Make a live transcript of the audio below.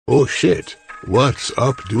Oh shit, what's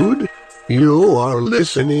up, dude? You are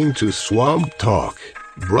listening to Swamp Talk,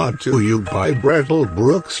 brought to you by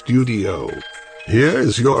Brattlebrook Studio.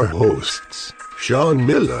 Here's your hosts, Sean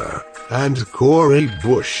Miller and Corey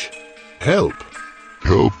Bush. Help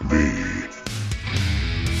me.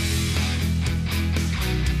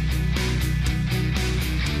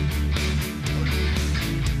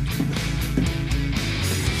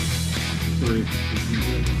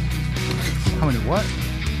 How many what?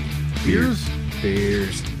 Beers?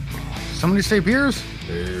 Beers. Somebody say beers?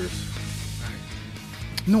 Beers.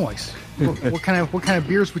 Nice. What kind of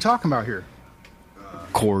beers we talking about here?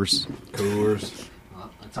 Coors.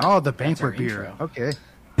 Oh, the banquet beer. Okay.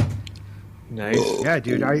 Nice. Yeah,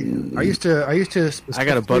 dude. I used to. I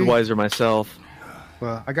got a Budweiser myself.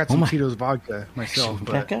 Well, I got some Tito's vodka myself.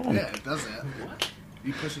 But Back on. Yeah, it does that. What?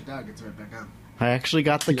 You push it down, it gets right back on. I actually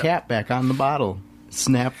got the cap back on the bottle.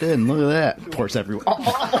 Snapped in. Look at that. Pours everywhere.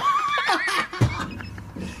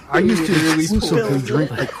 I used to exclusively drink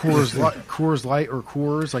like Coors Light or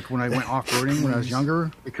Coors, like when I went off roading when I was younger,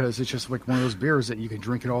 because it's just like one of those beers that you can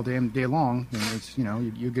drink it all day long. And it's, you know,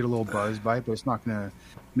 you get a little buzz by it, but it's not gonna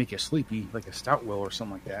make you sleepy like a stout will or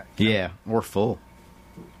something like that. Yeah, we're full.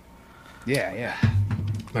 Yeah.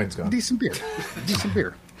 Mine's gone. Decent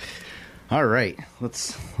beer. All right,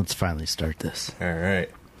 let's finally start this. All right.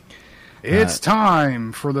 It's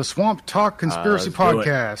time for the Swamp Talk Conspiracy let's do it.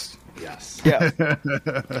 Podcast. Yes. Yeah.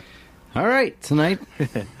 All right, tonight,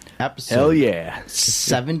 episode Hell yeah.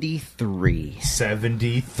 73.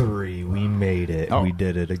 73. We made it. Oh. We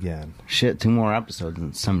did it again. Shit, 2 more episodes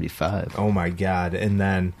than 75. Oh my god. And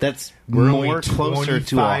then That's we're more only closer to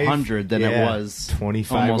 25 100 than it was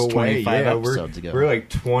 25 almost away. 25 Yeah, episodes ago. We're like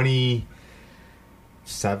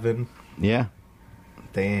 27. Yeah,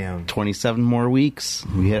 Damn. 27 more weeks.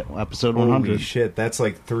 We hit episode 100. Holy shit. That's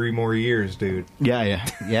like 3 more years, dude. Yeah.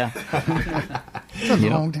 It's a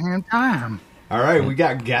long damn time. All right. We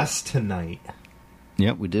got guests tonight.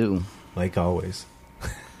 Yep, we do. Like always.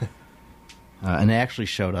 And they actually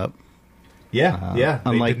showed up. Yeah. They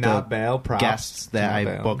Unlike did not the bail. Props. Guests that Not I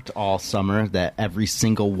bail. booked all summer, that every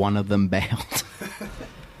single one of them bailed.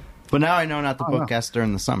 But now I know not to book guests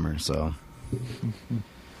during the summer, so.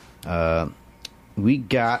 We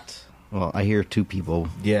got, well, I hear 2 people.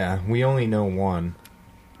 Yeah. We only know one.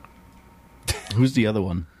 Who's the other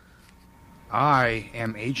one? I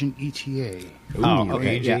am Agent ETA. Oh,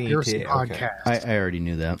 okay, AJ, yeah. Conspiracy okay. Podcast. I already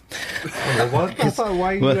knew that. Well, what? I thought,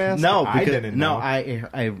 why you Well, asked? no, I because didn't know. I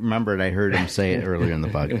remembered. I heard him say it earlier in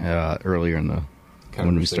the earlier in the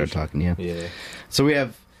when we started talking. Yeah. So we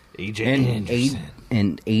have Agent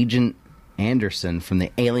Agent Anderson from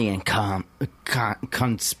the Alien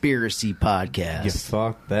Conspiracy Podcast. You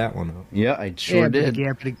fucked that one up. Yeah, I sure did.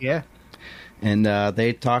 Yeah. And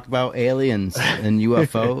they talk about aliens and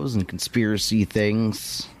UFOs and conspiracy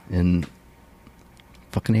things and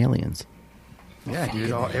fucking aliens. Yeah,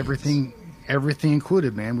 dude. Everything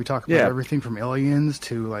included, man. We talk about everything from aliens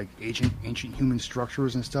to like ancient human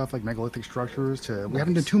structures and stuff, like megalithic structures. To we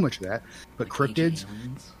haven't done too much of that, but cryptids.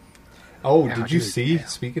 Oh, Yeah, did you dude, see? yeah.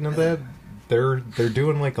 Speaking of that, they're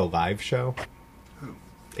doing like a live show.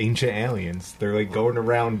 Ancient Aliens. They're like going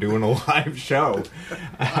around doing a live show.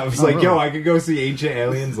 I was like, yo, I could go see Ancient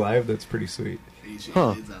Aliens live. That's pretty sweet. Ancient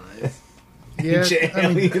Huh. aliens on ice. Yeah, Ancient I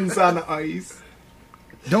mean, Aliens on ice.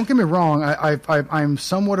 don't get me wrong. I'm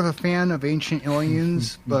somewhat of a fan of ancient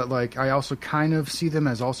aliens, but like I also kind of see them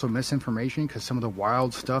as also misinformation because some of the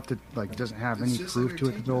wild stuff that like doesn't have any It's just proof to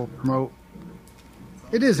it that they'll entertainment. promote.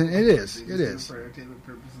 It isn't. It is. They It just do is. For entertainment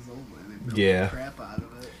purposes only. They milk Yeah. the crap out of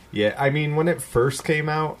it. Yeah, I mean, when it first came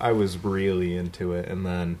out, I was really into it, and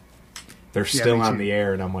then they're still me on too. the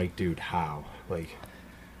air, and I'm like, dude, how? Like,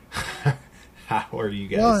 how are you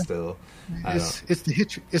guys Well, still? I don't. It's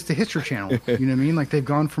the History Channel. You know what I mean? Like they've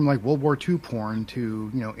gone from like World War II porn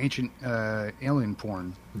to ancient alien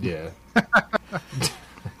porn, Yeah.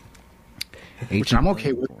 which I'm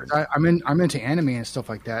okay with. 'Cause I'm into anime and stuff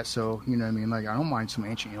like that. So you know what I mean? Like I don't mind some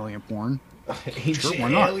ancient alien porn. Ancient why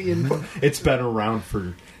not? alien. It's been around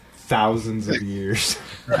for thousands of years.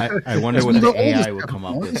 I wonder what It's the the oldest AI would come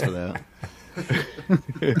up with for that.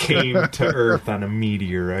 Came to Earth on a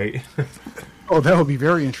meteorite. Oh, that would be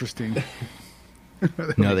very interesting.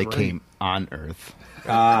 No, they Great. came on Earth.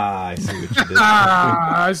 Ah, I see what you did.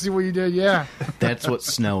 I see what you did. Yeah. That's what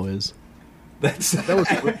snow is. That's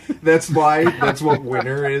what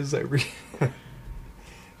winter is. Every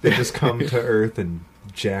they just come to Earth and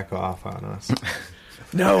jack off on us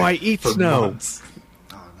No, I eat for snow. months.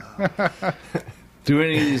 Do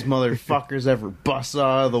any of these motherfuckers ever bust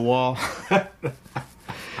out of the wall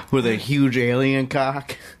with a huge alien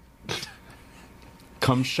cock?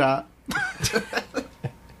 Cum shot.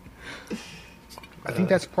 I think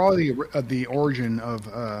that's probably the origin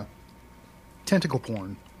of tentacle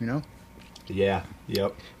porn. You know, Yeah.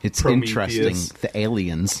 Yep. It's Prometheus. interesting. The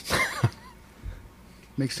aliens.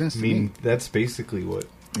 makes sense I to mean, me. that's basically what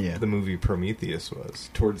Yeah. the movie Prometheus was.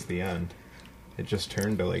 Towards the end, it just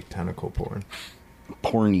turned to like tentacle porn.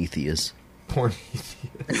 Pornetheus. Prometheus.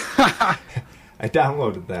 I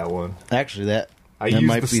downloaded that one. Actually, that I that used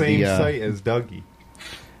might the be same the, site as Dougie.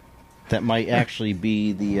 That might actually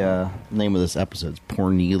be the name of this episode. It's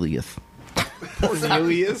Pornelius.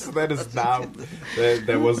 Cornelius? That is not.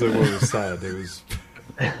 That wasn't what was said. It was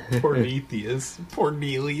Prometheus.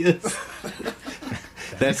 Cornelius.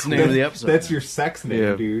 That's the name of the episode. That's your sex name,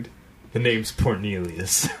 Yeah. dude. The name's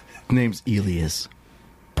Cornelius. name's Elias.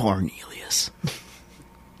 Pornelius.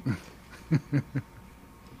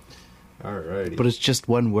 Alrighty. But it's just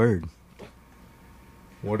one word.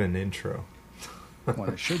 What an intro. Well,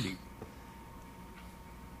 it should be.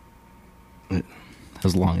 That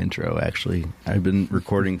was a long intro, actually. I've been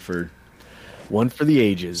recording for One for the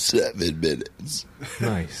ages. 7 minutes.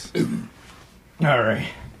 Nice. Alright.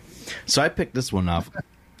 So I picked this one off.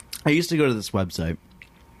 I used to go to this website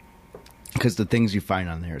because the things you find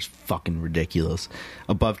on there is fucking ridiculous.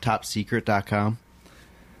 AboveTopSecret.com.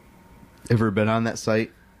 Ever been on that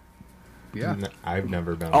site? Yeah. I've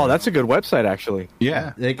never been. Oh, on that's a good website, actually.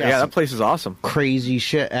 Yeah. They got Yeah, some that place is awesome. crazy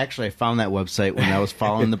shit. Actually, I found that website when I was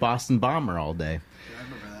following the Boston Bomber all day. I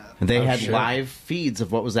remember that. And they Oh, had shit. live feeds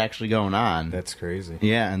of what was actually going on. That's crazy.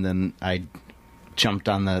 Yeah, and then I jumped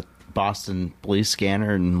on the Boston police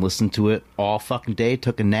scanner and listened to it all fucking day.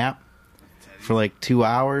 Took a nap for like 2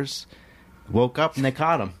 hours. Woke up and they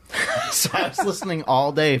caught him. So I was listening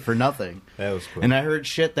all day for nothing. That was cool. And I heard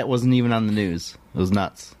shit that wasn't even on the news. It was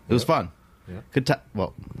nuts. It was fun. Yeah. Good time.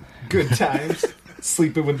 Well, Good times.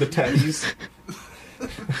 Sleeping with the teddies.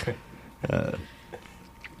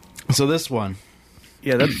 so this one.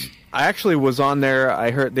 Yeah, that's. I actually was on there.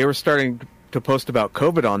 I heard they were starting to post about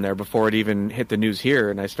COVID on there before it even hit the news here,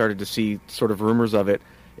 and I started to see sort of rumors of it,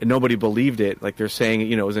 and nobody believed it. Like they're saying,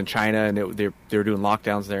 it was in China, and they were doing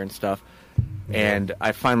lockdowns there and stuff. And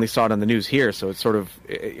I finally saw it on the news here, so it's sort of.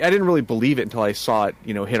 I didn't really believe it until I saw it,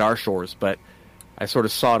 hit our shores, but I sort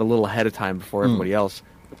of saw it a little ahead of time before everybody else,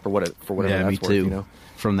 for whatever Yeah, that's me worth, too.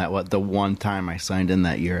 From the one time I signed in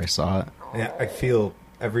that year, I saw it. Yeah, I feel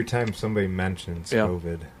every time somebody mentions Yeah.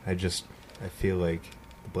 COVID, I feel like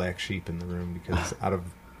the black sheep in the room because out of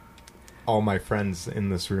all my friends in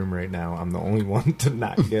this room right now, I'm the only one to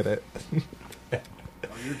not get it. Oh,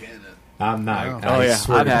 you're getting it. I'm not. Oh. I Oh, yeah,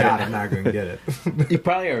 swear I've to had God, it. I'm not going to get it. You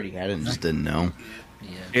probably already had it and just didn't know. Yeah.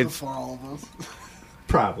 It's- Before all of us.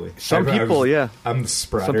 Probably. Some I people, was- yeah. I'm the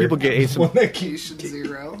spreader. Some people get I'm the asym- one that keeps- Patient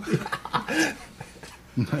zero.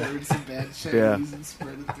 Learn some bad Chinese Yeah. and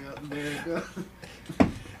spread it throughout America.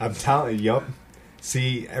 I'm telling you, yup.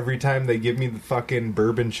 See, every time they give me the fucking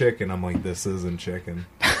bourbon chicken, I'm like, this isn't chicken.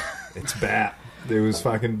 It's bat. It was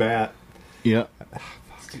fucking bat. Yeah.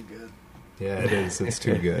 It's too good. Yeah, it is. It's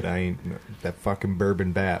too good. I ain't that fucking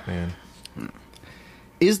bourbon bat, man.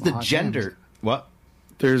 Is the Aw, gender what?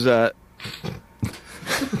 There's a.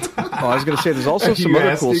 I was going to say, there's also Are some you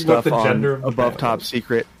other cool asking what stuff the gender on of the Above band Top was?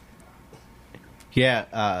 Secret.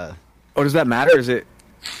 Yeah. Oh, does that matter? Is it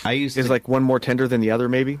I used is to like one more tender than the other?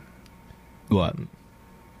 Maybe. what?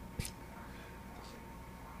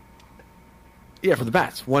 Yeah, for the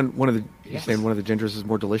bats. One of the you're saying one of the gingers is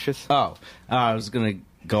more delicious. Oh, I was gonna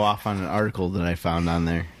go off on an article that I found on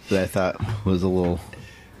there that I thought was a little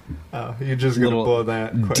Oh, you're just gonna little blow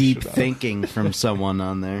that question deep up. thinking from someone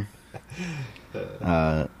on there.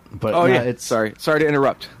 But Oh no, yeah, it's sorry to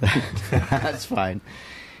interrupt. that's fine.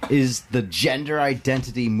 Is the gender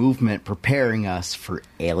identity movement preparing us for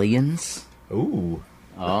aliens? Ooh.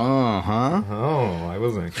 Uh-huh. Oh, I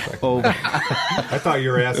wasn't expecting. Oh, I thought you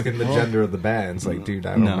were asking the gender of the bat. It's like, dude,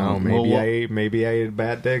 I don't No. know. Maybe Well, maybe I ate a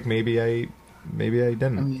bat dick. Maybe I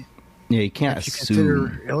didn't. I mean, yeah, you can't if you assume.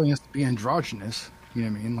 consider aliens to be androgynous, you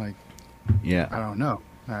know what I mean? Like, I Yeah. don't know.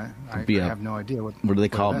 I Be a- have no idea what. What do they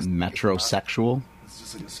call it? that's- Metrosexual? It's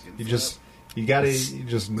just like a skin You flip.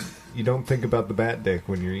 just you don't think about the bat dick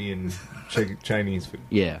when you're eating Chinese food.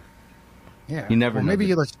 Yeah. Yeah. You never Well, know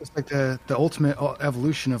maybe the- it's like the ultimate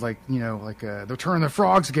evolution of like the return of the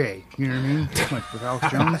frogs gay. You know what I mean? Like with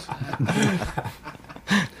Alex Jones.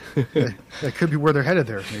 that could be where they're headed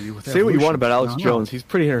there. Maybe with Say what you evolution. want about I Alex don't know. Jones. He's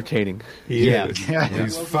pretty entertaining. He Yeah. is. Yeah.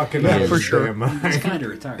 He's fucking Yeah, out of for his sure. damn mind. It's kind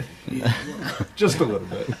of retarded. Just a little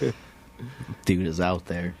bit. Dude is out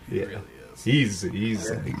there. Yeah. Really is. He's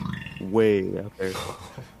like, Way out there.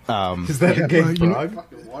 is that a gay well, frog?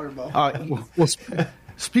 Fucking water ball. Well,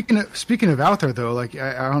 Speaking of out there though, like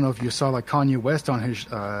I don't know if you saw like Kanye West on his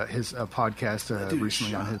podcast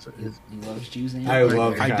recently on his He loves Jews. And I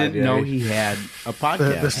love I didn't Kanye. know he had a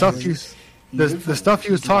podcast. the stuff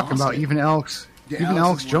he was talking about. Even Alex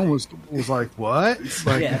Alex is Jones was like, "What?"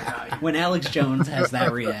 Like, Yeah, when Alex Jones has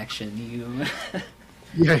that reaction,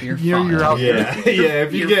 yeah, You're you're out there. Yeah, yeah.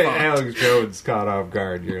 If you You're get fucked. Alex Jones caught off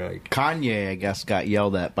guard, you're like, Kanye, I guess, got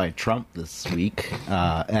yelled at by Trump this week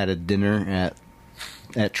at a dinner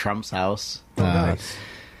at Trump's house. nice.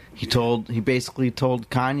 He basically told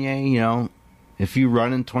Kanye, you know, if you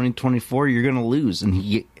run in 2024, you're gonna lose. And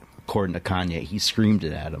he, according to Kanye, he screamed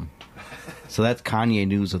it at him. So that's Kanye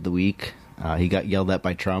news of the week. He got yelled at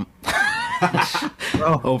by Trump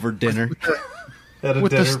over dinner. At a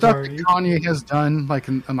With the dinner stuff party. that Kanye has done, like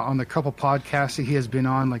on the couple podcasts that he has been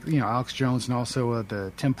on, like Alex Jones and also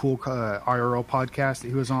the Tim Pool IRL podcast that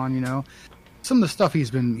he was on, some of the stuff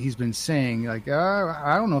he's been saying, like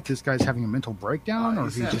I don't know if this guy's having a mental breakdown or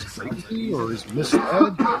if he's just crazy or he's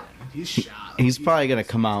misled. He's shot. He's probably gonna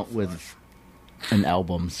come out with an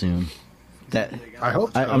album soon. That I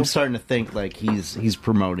hope so. I'm starting to think like he's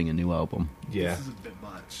promoting a new album. Yeah. This is a bit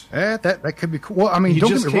much. That could be cool. Well, I mean, He don't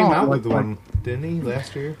just get me came wrong. out like, with one, didn't he,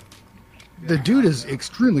 last year? The dude is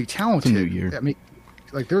extremely talented. It's a new year. I mean,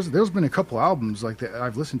 like there's been a couple albums like that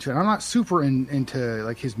I've listened to, and I'm not super into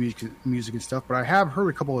like his music and stuff, but I have heard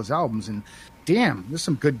a couple of his albums, and damn, there's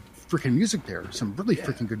some good freaking music there. Some really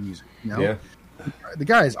freaking good music. Yeah. The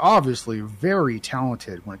guy is obviously very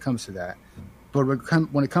talented when it comes to that, but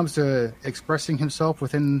when it comes to expressing himself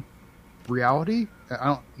within reality,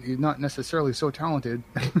 he's not necessarily so talented.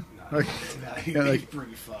 like, He's like-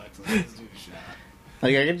 pretty fucked. Let's do a shot.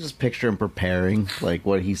 Like I can just picture him preparing like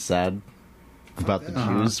what he said about the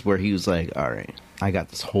Jews, where he was like, "All right, I got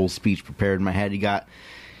this whole speech prepared in my head." He got,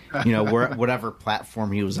 whatever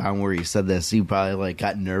platform he was on where he said this, he probably like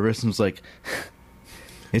got nervous and was like,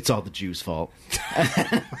 "It's all the Jews' fault."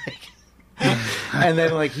 And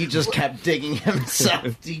then like he just kept digging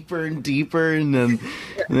himself deeper and deeper, and then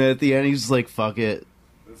at the end he's like, "Fuck it."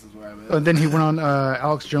 This is where I'm at. And then he went on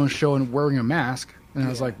Alex Jones' show and wearing a mask, and I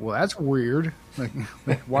was like, "Well, that's weird. Like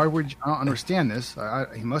why would you, I don't understand this?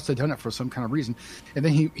 He must have done it for some kind of reason." And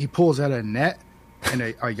then he pulls out a net and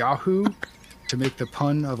a Yahoo to make the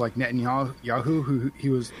pun of like Netanyahu, who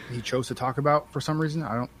he chose to talk about for some reason.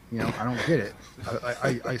 I don't get it.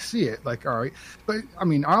 I see it. Like, all right, but I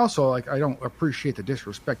mean, I also like I don't appreciate the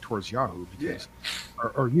disrespect towards Yahoo because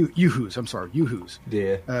or Yoo-hoos. I'm sorry, Yoo-hoos.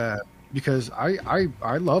 Yeah. Because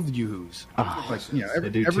I love Yoo-hoos. Like I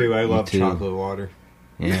do too. I love too. chocolate water.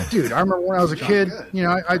 Yeah, Dude, I remember when I was a kid, good.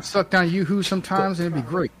 I'd suck down Yoo-hoo sometimes and it'd be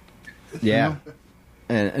great. yeah.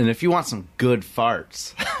 And if you want some good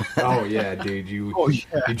farts, Oh yeah, dude. You Oh, yeah.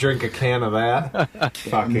 you drink a can of that?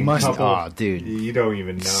 Fucking Must- couple. oh, dude, You don't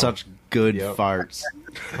even know. such good Yep. farts.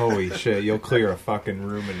 Holy shit! You'll clear a fucking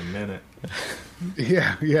room in a minute.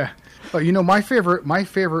 Yeah. But my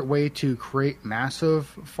favorite way to create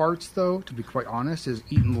massive farts, though, to be quite honest, is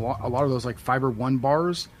eating a lot of those like Fiber One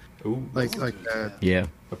bars, Ooh, like Yeah,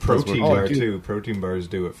 a protein Oh, bar dude. too. Protein bars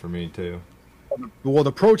do it for me too. well,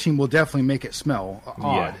 the protein will definitely make it smell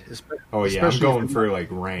odd. Yeah. Oh yeah, I'm especially going if- for like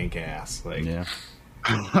rank ass, like yeah.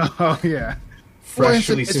 Oh yeah.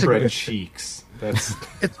 freshly it's a spread good- cheeks. That's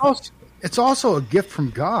It's also a gift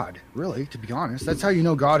from God, really. To be honest, that's how you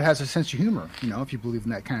know God has a sense of humor. If you believe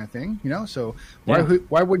in that kind of thing. So why Yeah.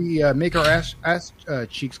 why would he make our ass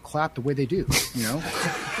cheeks clap the way they do?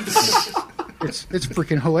 It's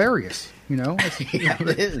freaking hilarious. It's, Yeah,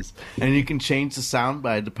 it is. And you can change the sound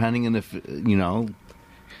by depending on if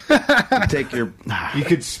take your you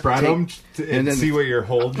could spread them and and then- see what your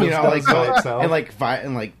hold just like does by itself.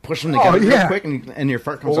 and like push them together yeah. real quick, and your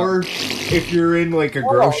fart comes Or out. if you're in like a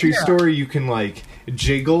grocery yeah. store, you can like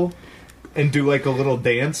jiggle and do like a little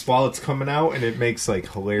dance while it's coming out, and it makes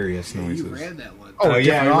like hilarious You noises. ran that one. Oh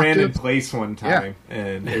yeah, different I ran in octaves? place one time,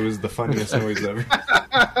 and it was the funniest noise ever.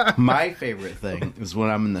 My favorite thing is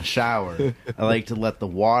when I'm in the shower. I like to let the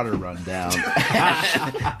water run down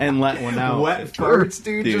and let one out. Wet farts,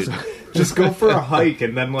 dude. Dude. Just go for a hike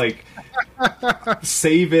and then like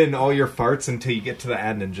save in all your farts until you get to the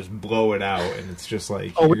end and just blow it out, and it's just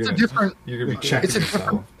like Oh, it's a different. you're gonna be checking It's a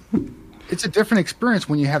yourself. It's a different experience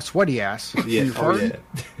when you have sweaty ass. when Yeah, you're oh farting.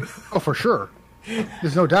 yeah. Oh, for sure.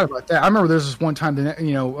 There's no doubt about that. I remember there was this one time,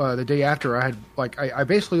 the day after I had I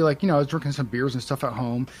basically I was drinking some beers and stuff at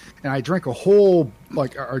home, and I drank a whole I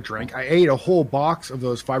ate a whole box of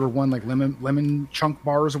those Fiber One like lemon chunk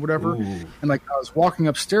bars or whatever, Ooh. and I was walking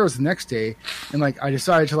upstairs the next day, and I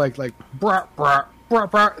decided to brah brah brah,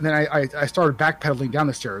 brah, and then I started backpedaling down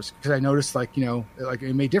the stairs because I noticed like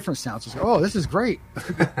it made different sounds. I was like, oh, this is great.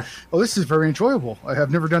 Oh, this is very enjoyable. I have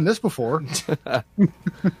never done this before.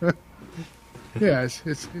 Yeah,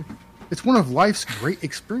 it's one of life's great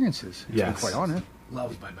experiences. To Yes. be quite honest.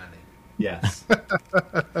 Loved by many. Yes.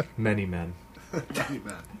 Many men.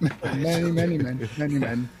 Many men. Many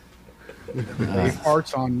men. Leave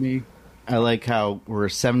hearts on me. I like how we're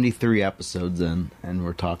 73 episodes in and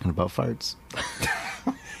we're talking about farts.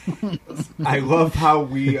 I love how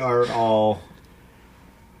we are all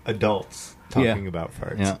adults talking Yeah. about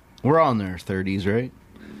farts. Yeah, we're all in our 30s, right?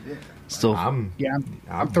 Yeah. Still, I'm Yeah,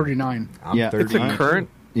 I'm 39. Yeah. 30. It's a current.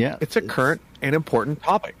 yeah, It's a current and important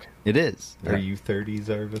topic. It is. Are you 30,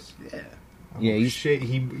 Zarvis? Yeah. Yeah, Oh, he's shit.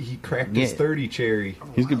 He cracked his Yeah. 30 cherry.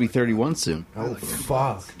 he's gonna be 31 soon. Oh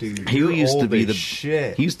fuck, dude! He You're used to old be as the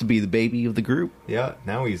shit. He used to be the baby of the group. Yeah,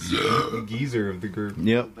 now he's the geezer of the group.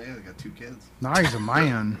 Yep. Man, I got 2 kids. Now he's a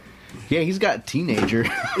man. Yeah, he's got a teenager.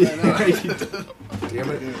 Damn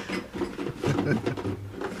it.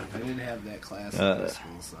 I didn't have that class in high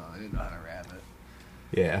school, so I didn't know how to wrap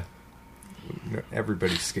it. Yeah. No,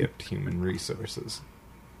 everybody skipped human resources.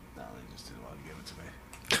 No, they just didn't want to give it to me.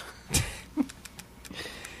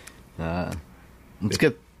 Let's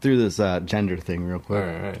get through this gender thing real All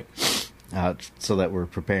quick, right. so that we're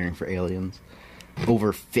preparing for aliens.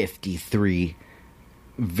 Over 53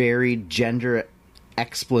 varied gender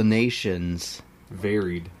explanations.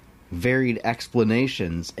 Varied. Varied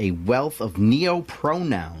explanations, a wealth of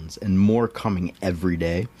neo-pronouns, and more coming every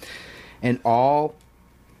day. And all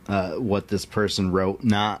what this person wrote,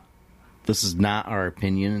 this is not our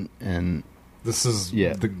opinion, and This is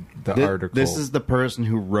Yeah. the thi- article. this is the person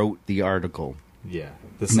who wrote the article. yeah.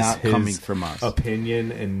 This not is his coming from us.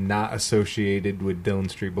 opinion and not associated with Dillon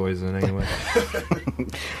Street Boys in any way.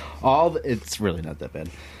 It's really not that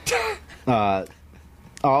bad.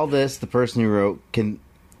 All this, the person who wrote can.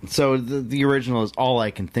 So the original is all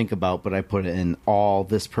I can think about, but I put it in all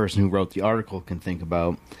this person who wrote the article can think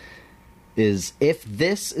about. Is if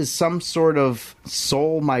this is some sort of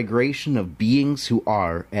soul migration of beings who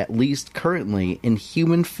are, at least currently, in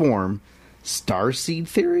human form, starseed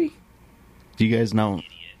theory? Do you guys know?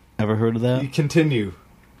 Ever heard of that? You continue.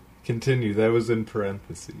 That was in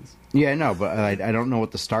parentheses. Yeah, I know, but I don't know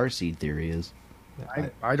what the starseed theory is.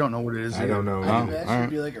 I don't know what it is. I don't know. I Oh, think it alright. should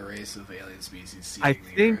be like a race of alien species seeding I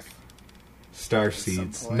the think- Earth. Star At some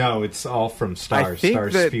seeds. point. No, it's all from stars. I think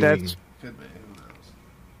Stars that spewing. that's. Could be. Who knows?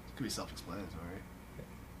 Could be self-explanatory.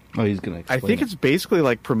 Oh, he's gonna. I Explain think it. it's basically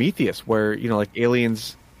like Prometheus, where like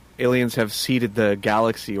aliens have seeded the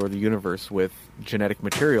galaxy or the universe with genetic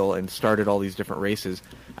material and started all these different races.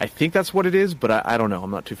 I think that's what it is, but I don't know.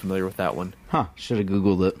 I'm not too familiar with that one. Huh, should have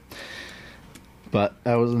Googled it. But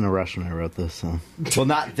I was in a rush when I wrote this. So. Well,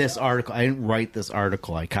 not this article. I didn't write this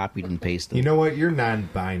article. I copied and pasted. You know what? You're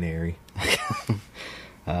non-binary.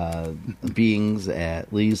 Beings,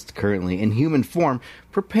 at least currently in human form,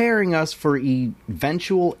 preparing us for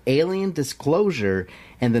eventual alien disclosure,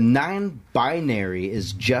 and the non-binary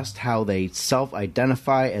is just how they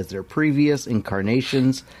self-identify, as their previous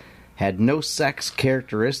incarnations had no sex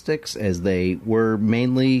characteristics, as they were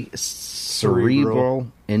mainly cerebral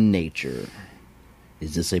in nature.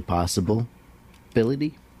 Is this a possibility?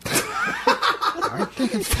 I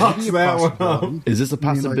think it's Fuck maybe a that one possibility. Is this a I mean,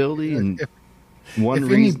 like, possibility? And if one any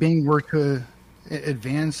reason. being were to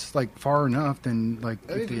advance like far enough, then like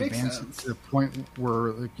I mean, if they it makes advance sense. to the point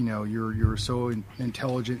where like you're so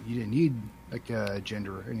intelligent you didn't need like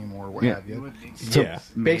gender anymore, or what Yeah. have It you. would make sense. So Yeah.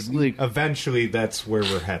 basically, Eventually, that's where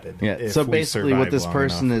we're headed. yeah. if So we basically, what survive this long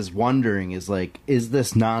person enough. is wondering is like, is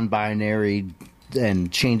this non-binary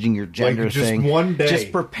and changing your gender just thing one day.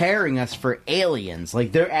 just preparing us for aliens?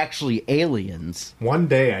 Like they're actually aliens. One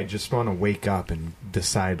day, I just want to wake up and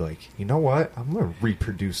decide, like, you know what? I'm going to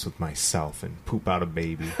reproduce with myself and poop out a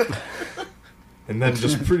baby. And then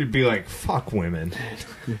just pretty be like, fuck women.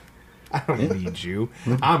 I don't need you.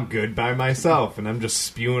 I'm good by myself, and I'm just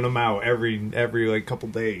spewing them out every like couple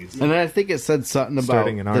days. And I think it said something about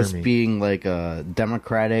Starting an this army. being like a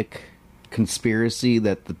democratic conspiracy,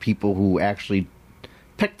 that the people who actually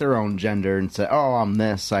pick their own gender and say, "Oh, I'm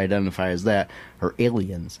this, I identify as that," are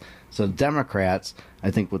aliens. So Democrats,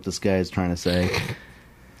 I think what this guy is trying to say,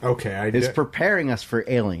 Okay, I is did. preparing us for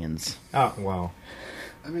aliens. Oh well,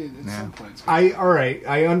 I mean, at some point, it's all right.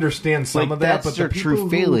 I understand some Like of that, that's but their the people true who-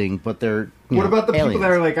 feeling, but they're What about the aliens. people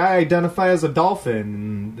that are like, I identify as a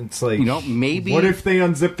dolphin? And it's like, You know, maybe- What if they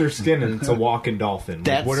unzip their skin and it's a walking dolphin? Like,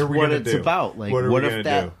 That's what are we what gonna it's do? about. Like, what are what we if gonna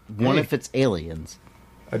that? What if it's aliens?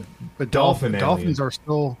 do? But Dolphin dolphins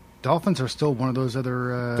alien. are still one of those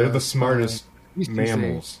other. They're the smartest species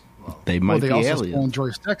mammals. They Well, might they be also aliens. still enjoy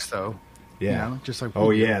sex, though. Yeah. You know, just like Oh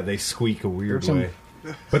we do. yeah, they squeak a weird There's some- way.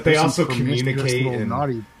 But they There's also some promiscuous communicate little and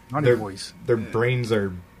naughty their, voice. their brains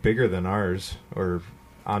are bigger than ours, or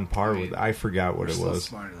on par with. I forgot what We're it still was.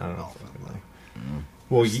 smarter I than don't know. dolphin.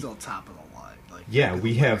 Well, We're ye- still top of the line. Like, yeah,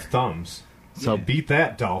 we have thumbs. So beat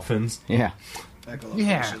that, dolphins. Yeah.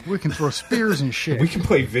 Yeah, we can throw spears and shit. We can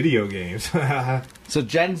play video games. So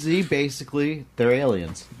Gen Z, basically, they're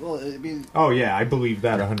aliens. Well, I mean, Oh yeah, I believe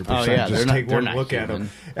that 100%. Oh, yeah, Just they're not- take they're one not look at human.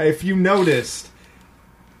 them. If you noticed,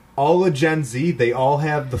 all of Gen Z, they all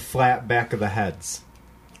have the flat back of the heads.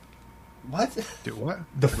 what? Do what?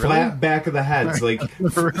 The Really? flat back of the heads, like I've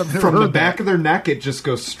never from the heard back that. of their neck, it just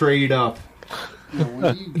goes straight up.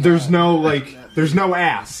 What do you There's got? no there's no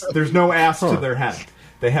ass. There's no ass to their head.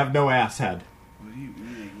 They have no ass head. What are you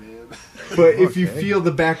eating, man? But if you Okay. feel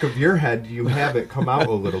the back of your head, you have it come out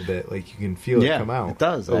a little bit. Like you can feel Yeah, it come out. it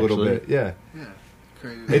does, a little actually. bit. Yeah. Yeah,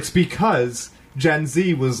 crazy. It's because Gen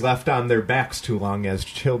Z was left on their backs too long as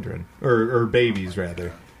children, or babies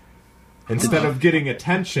rather. Instead of getting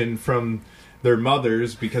attention from their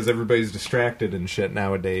mothers because everybody's distracted and shit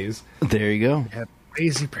nowadays, There you go. Yeah,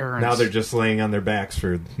 lazy parents. now they're just laying on their backs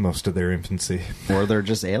for most of their infancy. Or they're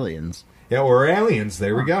just aliens. Yeah, or aliens.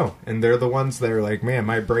 There we go. And they're the ones that are like, man,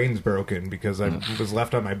 my brain's broken because I was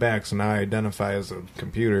left on my back, so now I identify as a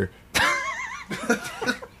computer.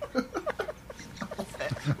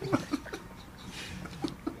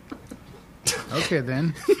 Okay,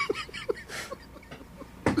 then.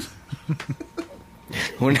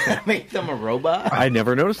 Wouldn't that make them a robot? I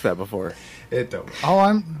never noticed that before. It don't. All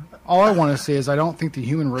I want to say is I don't think the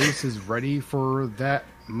human race is ready for that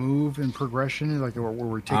move and progression, like where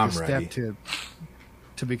we take I'm a step ready.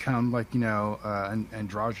 to become like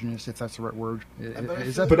androgynous, if that's the right word.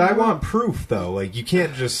 Is that But the I word? want proof, though. Like, you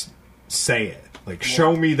can't just say it. Like,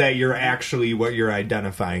 show me that you're actually what you're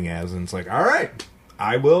identifying as. And it's like, all right,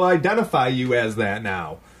 I will identify you as that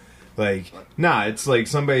now. Like, nah, it's like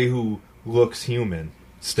somebody who looks human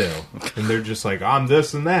still. And they're just like, I'm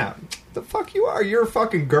this and that. The fuck you are? You're a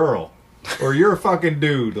fucking girl. Or you're a fucking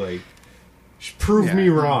dude. Like, prove Yeah. me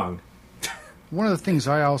wrong. One of the things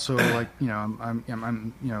I also like,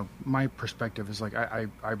 I'm my perspective is like I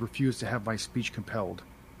refuse to have my speech compelled.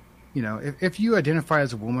 You know, if you identify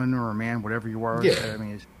as a woman or a man, whatever you are, Yeah. I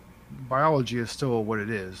mean, biology is still what it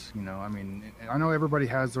is. You know, I mean, I know everybody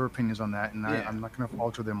has their opinions on that, and Yeah. I'm not going to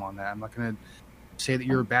falter them on that. I'm not going to say that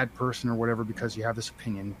you're a bad person or whatever because you have this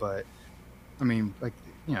opinion. But I mean, like,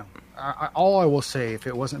 you know, all I will say, if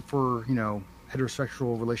it wasn't for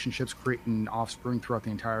heterosexual relationships creating offspring throughout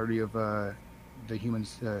the entirety of the human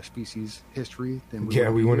species history, then Yeah,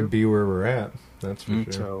 we wouldn't here. be where we're at. That's for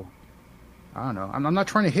sure. So I don't know. I'm not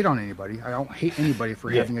trying to hit on anybody. I don't hate anybody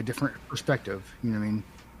for Yeah. having a different perspective. You know what I mean?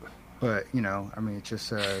 But I mean, it's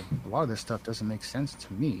just a lot of this stuff doesn't make sense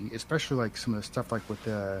to me, especially like some of the stuff like with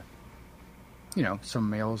some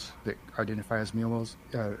males that identify as females.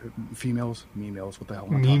 What the hell?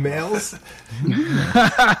 Am I talking about? Me-males?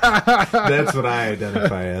 That's what I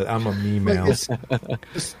identify as. I'm a Like, me-male.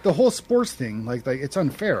 it's the whole sports thing. Like it's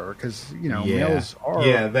unfair because Yeah. males are.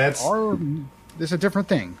 Yeah, that's- are. It's a different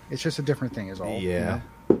thing. It's just a different thing, is all. you Yeah. know?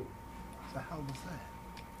 What the hell was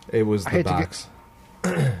that? It was I the hate to get- box.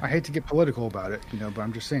 I hate to get political about it, but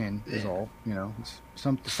I'm just saying is all.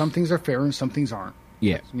 Some things are fair and some things aren't.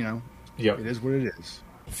 Yeah. Yep. It is what it is.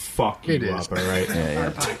 Fuck you It is. up, all right?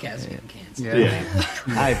 Our podcast getting canceled.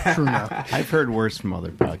 Yeah, true enough. I've heard worse from other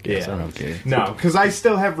podcasts. Yeah. I don't care. No, because I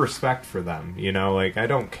still have respect for them. Like, I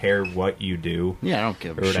don't care what you do Yeah, I don't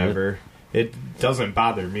give or a shit. whatever. It doesn't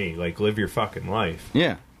bother me. Like, live your fucking life.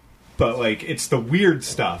 Yeah. But, like, it's the weird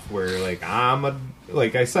stuff where, like,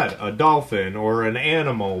 like I said, a dolphin or an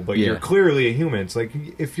animal, but Yeah. you're clearly a human. It's like,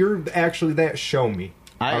 if you're actually that, show me.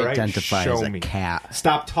 I All right? identify Show as a me. cat.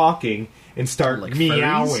 Stop talking and start Like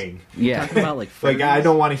meowing. Yeah. Talking about like Like, I furries.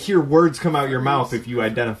 don't want to hear words come out your mouth if you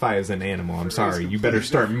identify as an animal. I'm sorry. You better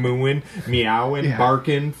start mooing, meowing, Yeah.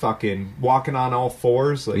 barking, fucking walking on all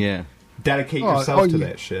fours. Like, Yeah. dedicate Oh, yourself to you-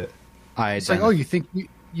 that shit. I It's like,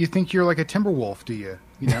 you think you're like a timber wolf, do you?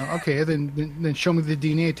 Okay, then show me the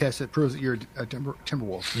DNA test that proves that you're a timber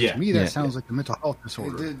wolf. Yeah. To me, that Yeah. sounds like a mental health It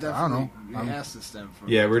disorder. did I don't know. definitely. It has to stem from.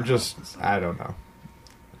 Yeah, we're mental just, health and I stuff. don't know.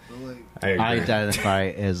 So, like, I agree. I identify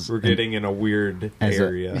as We're getting in a weird As a-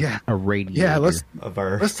 area Yeah, a radiator. yeah. of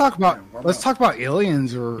our. Let's talk about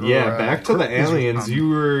aliens or Yeah, back to the cryptids or aliens.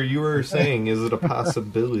 something. You were saying, is it a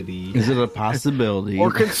possibility? Is it a possibility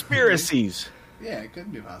Or conspiracies. yeah, it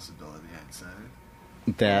could be a possibility. I'd say.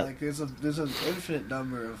 that Like, there's an infinite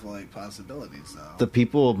number of like possibilities, though. the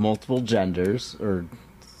people of multiple genders are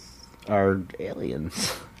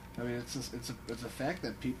aliens? I mean, it's a fact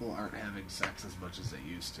that people aren't having sex as much as they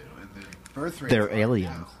used to, and the birth rate. They're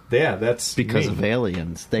aliens. Yeah, that's Because me. of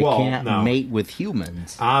aliens. They Well, can't no. mate with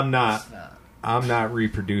humans. I'm not. It's not. I'm not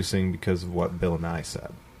reproducing because of what Bill Nye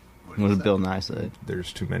said. What did Bill Nye say?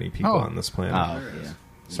 There's too many people Oh. on this planet, Oh, yeah.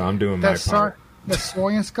 so I'm doing That my part. the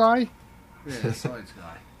science guy. Yeah, the science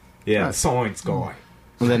guy. Yeah, the science guy.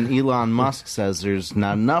 And then Elon Musk says there's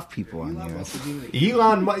not enough people on the Elon Earth. wants to do the-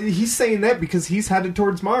 Elon, he's saying that because he's headed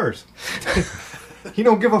towards Mars. He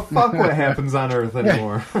don't give a fuck what happens on Earth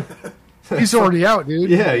anymore. He's already out, dude.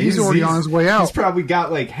 Yeah, he's already on his way out. He's probably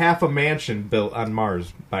got like half a mansion built on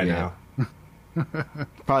Mars by Yeah. now.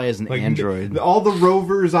 Probably has an Like android. all the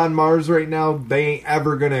rovers on Mars right now, they ain't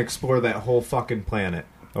ever gonna explore that whole fucking planet.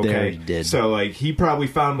 Okay, already did. So like he probably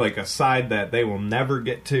found like a side that they will never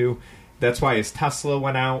get to. That's why his Tesla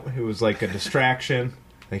went out. It was like a distraction.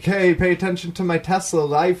 Like, hey, pay attention to my Tesla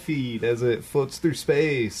live feed as it floats through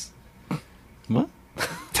space. What?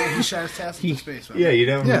 He shot his Tesla into space. Right? Yeah, you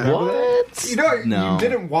don't Yeah. remember that? What? You know, No. you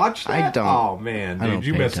didn't watch that? I don't. Oh man, I dude, don't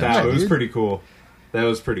you pay missed attention. out. It was Dude. pretty cool. That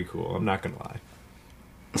was pretty cool. I'm not gonna lie.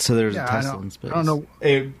 So there's Yeah, a Tesla in space. I don't know.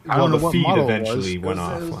 It, I well, don't know the what feed model it eventually was. went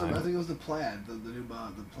I offline. think it was the Plaid, the new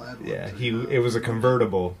mod, the Plaid one. Yeah, it was a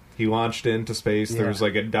convertible. He launched it into space. There Yeah. was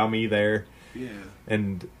like a dummy there, Yeah,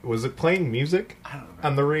 and was it playing music I don't remember.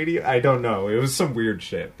 on the radio? I don't know. It was some weird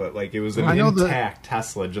shit, but like it was an I know the- intact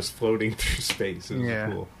Tesla just floating through space. It was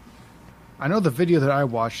Yeah. cool. I know the video that I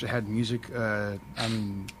watched had music.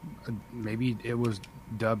 Maybe it was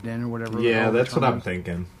dubbed in or whatever. Yeah, all the that's what I'm terms.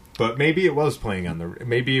 thinking. But maybe it was playing on the.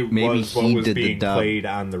 Maybe Maybe was what he was did the being dub. played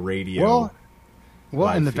on the radio. Well,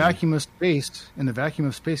 live in the feed. vacuum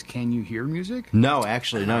of space, can you hear music? No,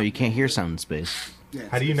 actually, no. You can't hear sound in space. Yeah,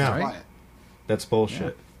 How do you it's know? quiet. That's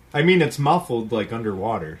bullshit. I mean, it's muffled like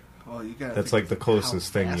underwater. Well, you gotta That's think like the how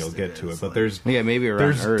closest thing fast you'll get to is, it. But like- there's Yeah, maybe around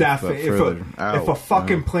there's Earth, definitely but further if a out.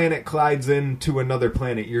 fucking planet collides into another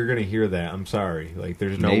planet, you're gonna hear that. I'm sorry. Like,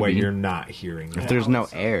 there's no way Maybe. you're not hearing If that. there's no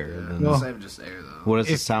air, then Well, Same just air though. what is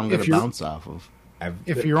the if- sound if going to you're- bounce off of?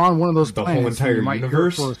 If you're on one of those The whole planets, entire you might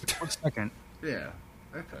universe? hear it for a split second. Yeah,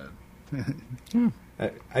 I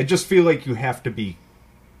could. I just feel like you have to be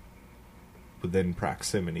within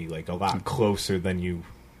proximity, like a lot closer than you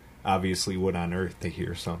obviously would on Earth to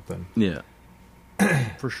hear something. Yeah.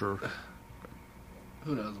 For sure.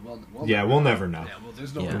 Who knows? Yeah, we'll never know. Yeah, well,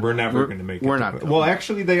 there's no. Yeah. We're never We're- going to make we're it. not Well,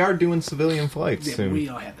 actually, they are doing civilian flights Yeah, soon. we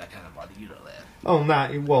don't have that kind of money. You know that. Oh,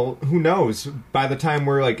 not well. Who knows? By the time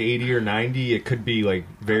we're like 80 or 90, it could be like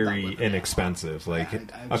very living that inexpensive. Like I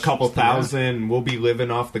a couple choose to- thousand. We'll be living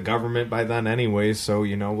off the government by then anyway. So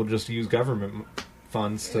we'll just use government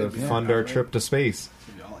funds to Yeah, fund our right. trip to space.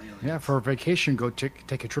 We'd be all aliens. Yeah, for a vacation, go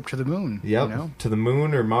take a trip to the moon. Yep, You know? to the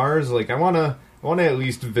moon or Mars. Like I wanna at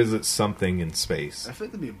least visit something in space. I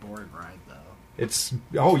think that'd be a boring ride though. It's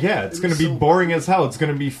it's It'd gonna be be so boring as hell. It's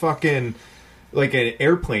gonna be fucking like an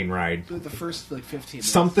airplane ride. Like the first 15 minutes.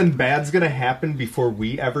 Something bad's gonna happen before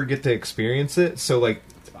we ever get to experience it. So like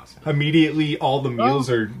It's possible. immediately all the meals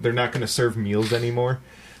they're not gonna serve meals anymore.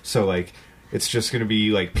 So like it's just gonna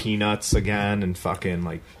be like peanuts again and fucking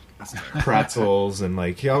like pretzels and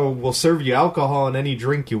like we'll serve you alcohol and any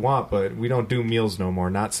drink you want, but we don't do meals no more.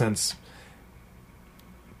 Not since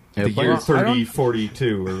the but year I don't-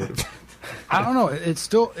 3042 or I don't know. It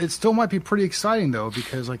still might be pretty exciting though,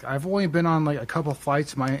 because like I've only been on like a couple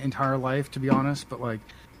flights my entire life, to be honest. But like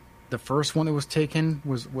the first one that was taken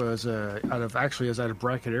was out of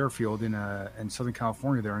Brackett Airfield in Southern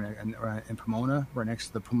California, there in Pomona, right next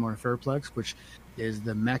to the Pomona Fairplex, which is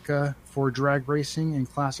the mecca for drag racing and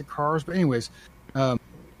classic cars. But anyways, what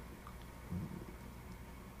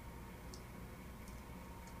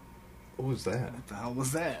was that? What the hell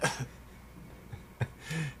was that?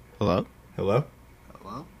 Hello? Hello?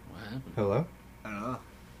 Hello? What happened? Hello? I don't know.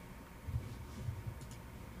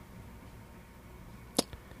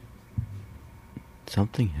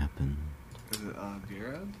 Something happened. Is it on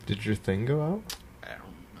your end? Did your thing go out? I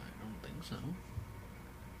don't think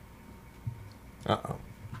so. Uh-oh.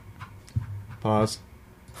 Pause.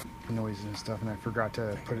 noises and stuff, and I forgot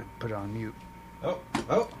to put it on mute.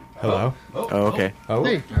 Hello? Oh, okay. Oh,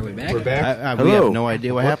 Hey. Are we back? we're back? We Hello. have no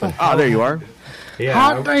idea what happened. Ah, there you are. Yeah.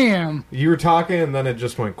 Hot damn! You were talking and then it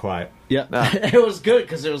just went quiet. Yeah, it was good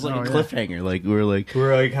because it was like Oh, a yeah. cliffhanger. Like we were like, We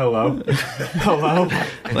were like, hello? Hello?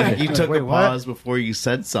 like you took Wait, a what? pause before you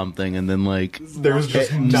said something, and then like There was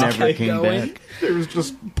just it never nothing came going. back. There was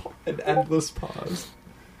just an endless pause.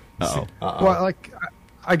 Oh, Well, like,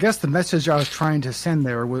 I guess the message I was trying to send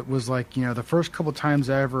there was like, the first couple times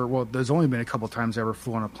I ever, well, there's only been a couple times I ever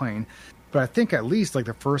flew on a plane, but I think at least like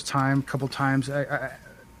the first time, couple times,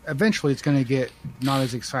 eventually it's going to get not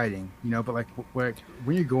as exciting, you know. But like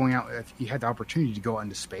when you're going out, if you had the opportunity to go out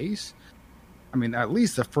into space, I mean, at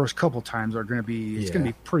least the first couple times are going to be it's going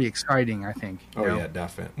to be pretty exciting, I think. Oh yeah,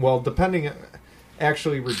 definitely. Well,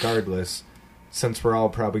 actually, regardless, since we're all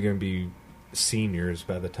probably going to be seniors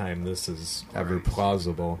by the time this is ever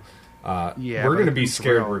plausible. We're going to be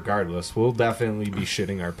scared regardless. We'll definitely be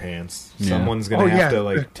shitting our pants. Yeah. Someone's going to have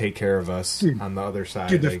to take care of us on the other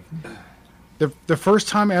side. Dude, the first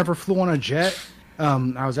time I ever flew on a jet,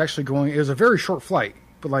 I was actually going. It was a very short flight,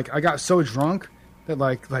 but I got so drunk that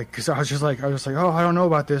because I was just like, oh, I don't know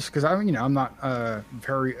about this because I'm not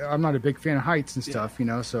I'm not a big fan of heights and stuff,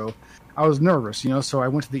 so I was nervous, So I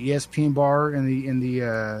went to the ESPN bar in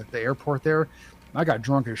the airport there. I got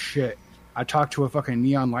drunk as shit. I talked to a fucking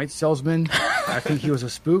neon light salesman. I think he was a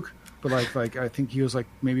spook, but I think he was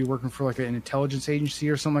maybe working for an intelligence agency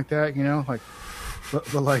or something like that,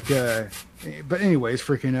 but anyways,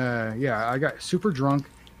 freaking I got super drunk,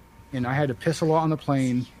 and I had to piss a lot on the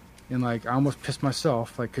plane, and I almost pissed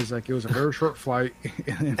myself, because it was a very short flight,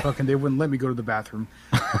 and fucking they wouldn't let me go to the bathroom,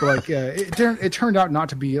 but it turned out not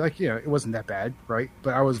to be it wasn't that bad, right?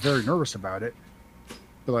 But I was very nervous about it.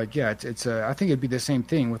 But it's I think it'd be the same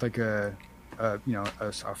thing with a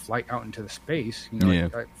flight out into the space.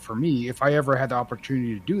 For me, if I ever had the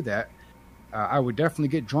opportunity to do that, I would definitely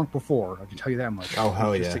get drunk before. I can tell you that much. Oh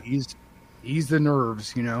hell yeah! To ease the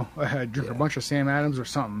nerves. Drink a bunch of Sam Adams or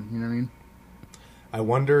something. You know what I mean? I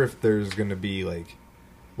wonder if there's going to be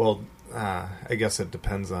I guess it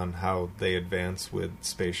depends on how they advance with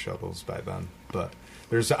space shuttles by then. But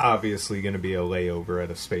there's obviously going to be a layover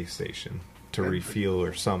at a space station to refuel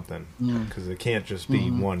or something, because it can't just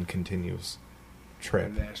be one continuous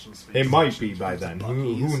trip. It might be by then.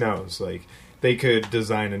 Who knows? They could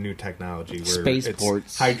design a new technology where Spaceports.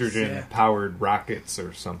 It's hydrogen-powered rockets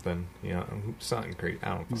or something. Something great. I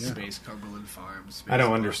don't know. Space Cumberland Farms. I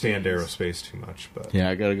don't understand aerospace too much, but yeah,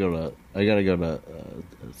 I gotta go to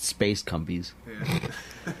space companies. Yeah.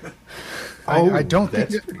 I don't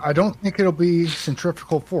think it'll be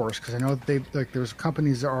centrifugal force, because I know there's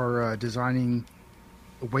companies that are designing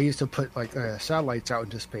ways to put satellites out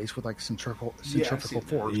into space with centrifugal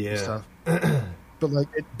force and stuff. But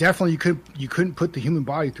definitely you couldn't put the human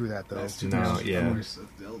body through that though. No, yeah.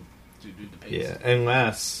 Yeah,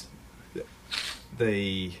 unless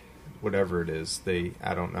they whatever it is,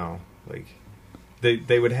 I don't know.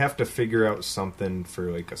 They would have to figure out something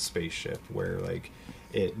for a spaceship where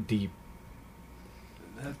it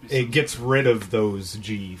gets rid of those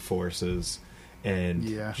G forces and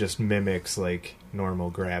just mimics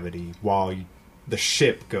normal gravity while the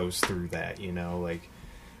ship goes through that,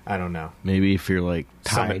 I don't know. Maybe if you're some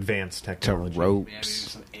tied advanced to technology. ropes. Maybe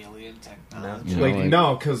some alien technology.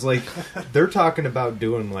 No, because they're talking about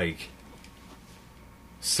doing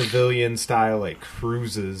civilian style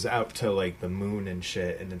cruises out to the moon and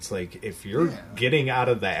shit, and it's if you're getting out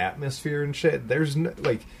of the atmosphere and shit, there's no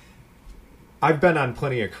I've been on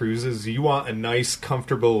plenty of cruises. You want a nice,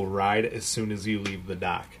 comfortable ride as soon as you leave the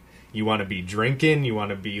dock. You want to be drinking. You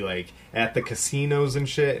want to be at the casinos and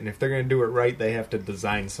shit. And if they're going to do it right, they have to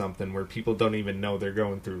design something where people don't even know they're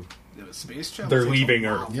going through. Space travel. They're leaving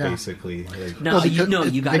Earth, basically.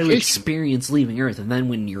 You got to experience leaving Earth, and then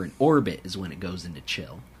when you're in orbit is when it goes into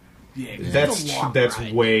chill. Yeah, that's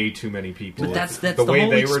way too many people. But that's the way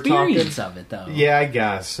whole experience of it, though. Yeah,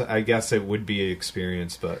 I guess it would be an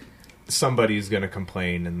experience, but somebody's going to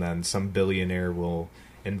complain, and then some billionaire will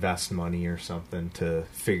invest money or something to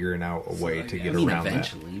figuring out a way to get around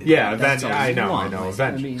eventually, that. Yeah, eventually. I know.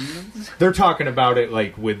 Eventually, they're talking about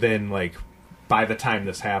it within by the time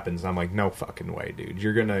this happens. I'm no fucking way, dude.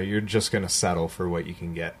 You're just gonna settle for what you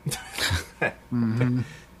can get. Mm-hmm.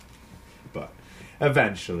 But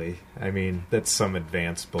eventually, that's some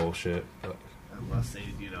advanced bullshit. But. Unless they,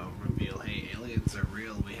 reveal, hey, aliens are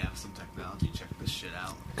real, we have some technology, check this shit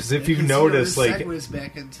out. Because if you've noticed, this segues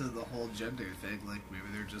back into the whole gender thing, maybe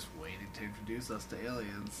they're just waiting to introduce us to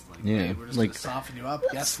aliens. Hey, we're just going to soften you up.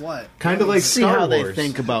 Guess what? Kind of like see Star how Wars. they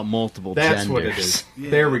think about multiple That's genders. what it is. Yeah.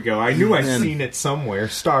 There we go. I knew I'd seen it somewhere.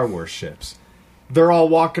 Star Wars ships. They're all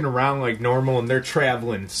walking around like normal, and they're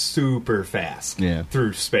traveling super fast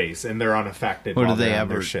through space, and they're unaffected. Or do while they they're on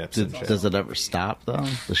ever? their ships Does it ever stop though?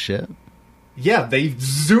 The ship? Yeah, they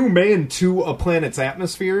zoom into a planet's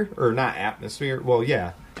atmosphere, or not atmosphere. Well,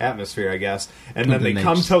 yeah, atmosphere, I guess. And then they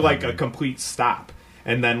come to a complete stop,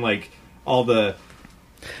 and then all the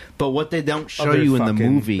But what they don't show Other you in the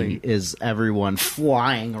fucking movie thing. is everyone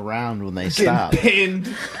flying around when they Getting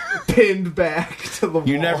stop. pinned back to the wall.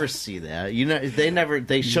 You never see that.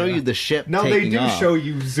 They show you the ship. No, they taking do off, show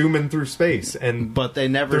you zooming through space, but they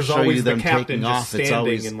never there's show always you them the captain taking just off. It's standing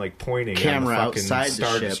always and like pointing camera at the fucking outside the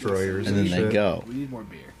Star ship, Destroyers, and then they shit. go. We need more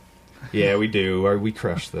beer. Yeah, we do. We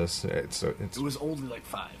crushed this. It's It was only like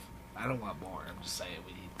 5. I don't want more. I'm just saying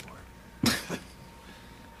we need more.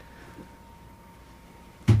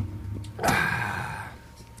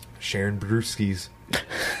 Sharon Brewskis.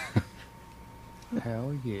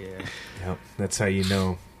 Hell yeah. Yep, that's how you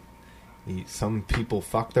know. Some people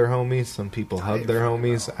fuck their homies, some people hug their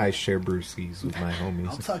homies. I share brewskis with my I'll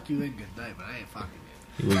homies. tuck you in good night, but I ain't fucking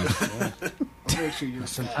You- you. I'll make sure you're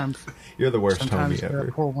Sometimes, You're the worst sometimes homie you gotta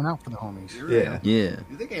ever. pour one out for the homies. Yeah. Yeah.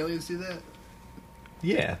 You think aliens do that?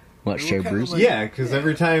 Yeah. What, What share kind of, Bruce? like- Yeah, because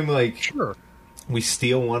every time, like, Sure. we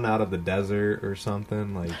steal one out of the desert or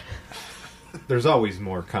something, like, there's always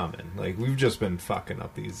more coming. Like, we've just been fucking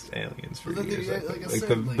up these aliens for But then years. they- I think. like I Like,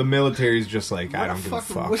 said, like, the military's just like, I what don't the give a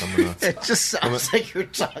fuck fuck. would- I'm gonna... It just sounds like you're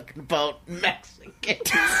talking about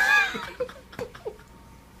Mexicans.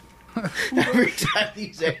 Every time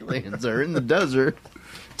these aliens are in the desert.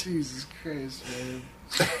 Jesus Christ, man.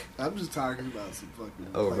 I'm just talking about some fucking...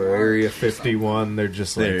 Over like, Area art or something. 51, they're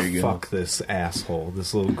just like, There you go. fuck this asshole,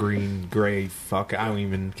 this little green, gray fuck. I don't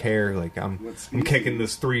even care. Like, I'm What's kicking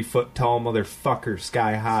this 3 foot tall motherfucker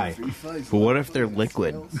sky high. But what if they're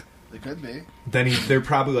liquid? They could be. Then they're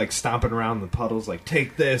probably like stomping around in the puddles, like,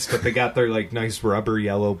 take this, but they got their like nice rubber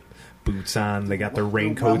yellow boots on, they got their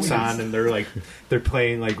raincoats on, and they're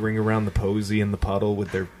playing like Ring Around the Posy in the puddle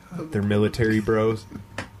with their military bros.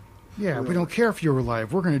 Yeah, we don't care if you're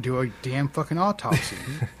alive. We're going to do a damn fucking autopsy.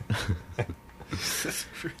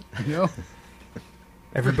 You know?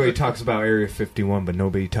 Everybody talks about Area 51, but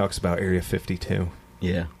nobody talks about Area 52.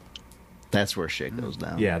 Yeah. That's where shit goes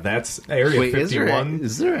down. Yeah, that's Area Wait, 51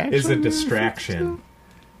 is there actually is a Area distraction.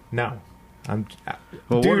 No.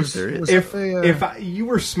 Well, Dude, what if there is? if you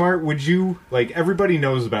were smart, would you, like, everybody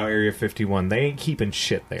knows about Area 51. They ain't keeping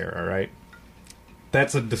shit there, all right?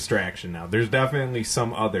 That's a distraction now. There's definitely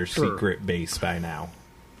some other secret base by now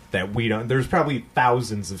that we don't. There's probably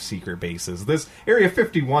thousands of secret bases. This Area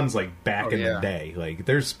 51's like back in the day. Like,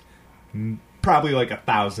 there's probably like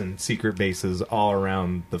 1,000 secret bases all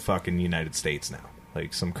around the fucking United States now.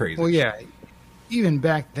 Like, some crazy Well, shit. yeah. Even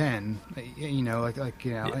back then, you know, like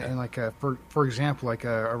you know, and like for example, like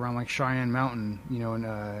around like Cheyenne Mountain, you know,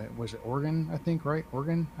 in was it Oregon? I think, right?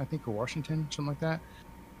 Oregon, I think, or Washington, something like that.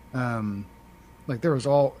 Like there was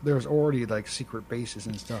already like secret bases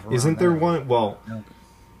and stuff. Around Isn't there there. one? Well,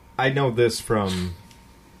 I know this from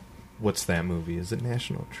what's that movie? Is it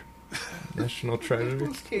National Treasure?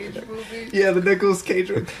 Nicolas Cage movie? Yeah, the Nicolas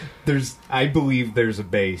Cage one. I believe there's a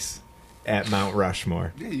base at Mount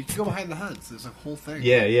Rushmore. Yeah, you can go behind the huts. There's a whole thing.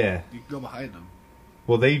 Yeah, yeah. You can go behind them.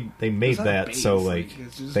 Well, they made It's not a that base, so like, like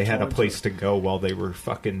it's just they had a towards place it. to go while they were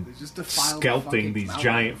fucking They just defile the sculpting fucking these mountain.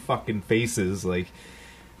 giant fucking faces. Like,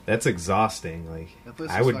 that's exhausting. Like, That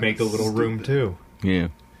place I is would make a fucking little room stupid. too. Yeah.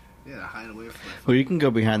 Yeah, to hide away from Well, you can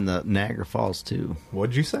go behind the Niagara Falls too.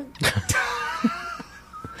 What'd you say?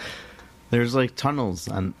 There's like tunnels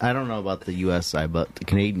on. I don't know about the U.S. side, but the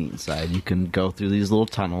Canadian side, you can go through these little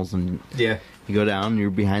tunnels and Yeah. you go down. And you're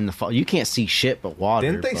behind the fall. You can't see shit but water.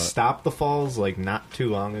 Didn't they but stop the falls like not too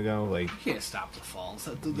long ago? Like, You can't stop the falls.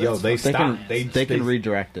 yo, they They stopped. can. They can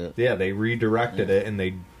redirect it. Yeah, they redirected it and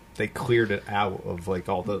they cleared it out of like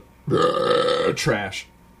all the trash.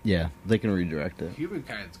 Yeah, they can redirect it.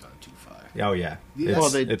 Humankind's gone too far. Oh yeah, Yeah. it's, Well,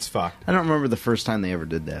 they- it's fucked. I don't remember the first time they ever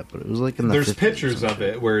did that, but it was like in the. There's 50s or pictures some of shit.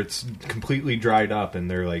 it where it's completely dried up and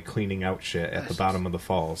they're like cleaning out shit at the bottom of the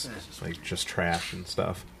falls, that's just like just trash and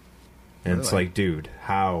stuff. And it's Really? like, dude,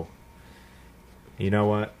 how? You know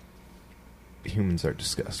what? Humans are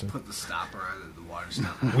disgusting. Put the stopper on it, the water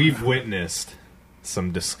stopper. We've witnessed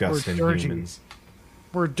some disgusting We're dirty. humans.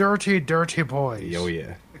 We're dirty, dirty boys. Oh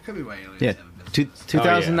yeah. It could be why aliens Yeah, haven't been.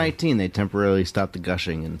 2019 they temporarily stopped the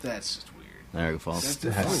gushing in That's just weird. Niagara Falls.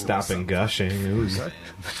 Stopping gushing. Ooh.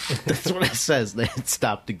 That's what it says. They had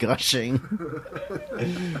stopped the gushing.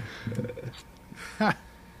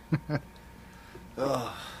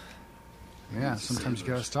 Yeah, sometimes you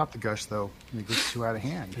gotta stop the gush though. It gets too out of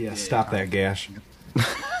hand. Yeah, stop that gash.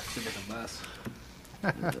 It's gonna make a mess.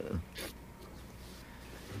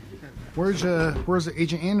 Where's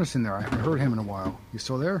Agent Anderson there? I haven't heard him in a while. You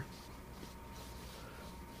still there?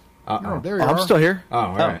 Oh, there you are. I'm still here. Oh,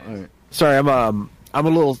 all right. all right. Sorry, I'm a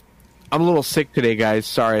little sick today, guys.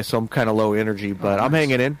 Sorry, so I'm kind of low energy, but I'm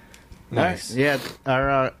hanging in. Nice. Yeah,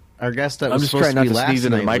 our our guest that I'm was just supposed trying to not be to last sneeze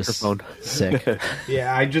into the night was microphone. sick.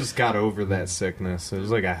 Yeah, I just got over that sickness. It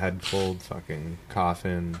was like a head cold, fucking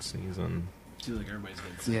coughing, sneezing. I feel like everybody's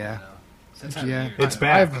getting sick Yeah. now. It's that time of Yeah. year. It's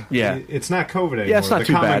back. Yeah. It's not COVID anymore. Yeah, it's not the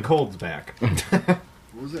too common bad. cold's back.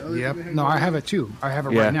 What was the other Yep. thing they had No, going I on? have it too. I have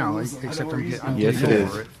it Yeah. right now. I Except know where I'm he's getting Yes, getting it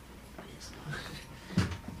over is. it.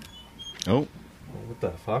 Oh, What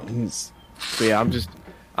the fuck? So yeah, I'm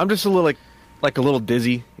just a little like a little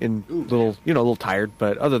dizzy and a little tired,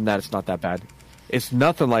 but other than that, it's not that bad. It's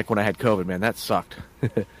nothing like when I had COVID, man. That sucked.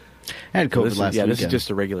 I had COVID this last is, yeah, weekend. this is just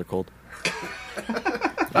a regular cold.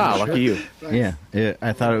 Lucky you. Yeah,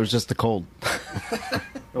 I thought it was just the cold.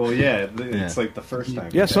 Well, yeah, it's Yeah. like the first time.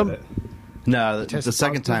 Yeah, you some- had it. No, the Tested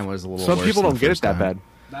second positive? time was a little Some worse people than don't the get it first that time. bad.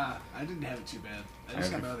 Nah, I didn't have it too bad. I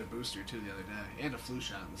just got my other booster too the other day, and a flu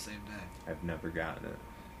shot on the same day. I've never gotten it.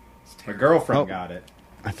 It's My terrible. girlfriend Oh. got it.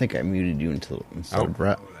 I think I muted you instead of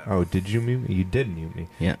Brett. Oh, did you mute me? You did mute me.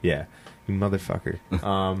 Yeah. Yeah, you motherfucker.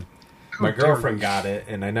 My girlfriend got it,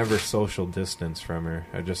 and I never social distanced from her.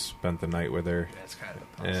 I just spent the night with her, That's kind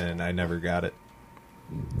of a and I never got it.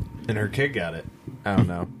 And her kid got it. I don't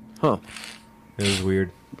know. Huh. It was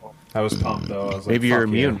weird. I was pumped though. I was Maybe like, you're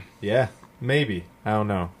 "Fuck yeah." immune. Yeah, maybe. I don't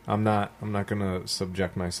know. I'm not gonna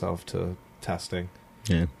subject myself to testing.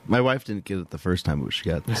 Yeah, my wife didn't get it the first time, but she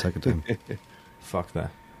got it the second time. Fuck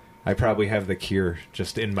that. I probably have the cure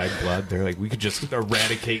just in my blood. They're like, we could just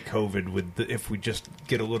eradicate COVID if we just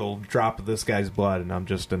get a little drop of this guy's blood, and I'm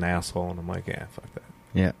just an asshole. And I'm like, yeah, fuck that.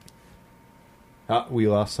 Yeah, We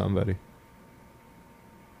lost somebody.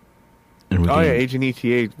 and we Oh yeah, can- Agent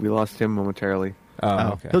ETA. We lost him momentarily. Oh,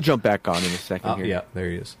 okay. He'll jump back on in a second Oh, here. yeah, there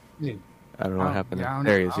he is. I don't know what happened. Yeah, I There. don't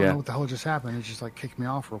There he know- is. I don't know Yeah. what the hell just happened. It just like kicked me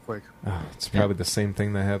off real quick. Oh, it's probably the same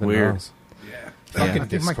thing that happened Weird. to us. yeah. Fucking I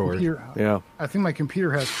think my Discord. computer. Yeah. I think my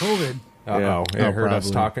computer has COVID. Uh-oh. Yeah. It Oh, heard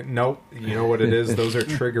us probably. talking. Nope. You know what it is? Those are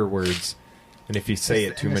trigger words. And if you say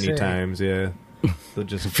it It's too the many NSA. times, yeah, they'll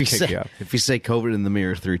just If you kick you say out. COVID in the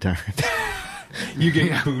mirror 3 times, You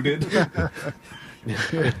get booted.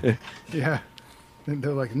 Yeah. And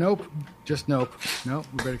they're like, nope, just nope. Nope,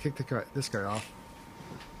 we better kick this guy off.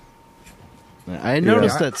 I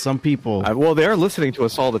noticed Yeah. that some people. Well, they're listening to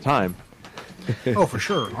us all the time. Oh, for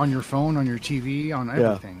sure. On your phone, on your TV, on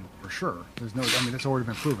everything. For sure. There's no, I mean, that's already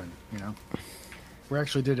been proven, you know. We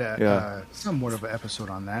actually did somewhat of an episode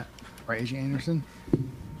on that. Right, Agent Anderson?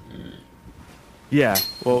 Yeah.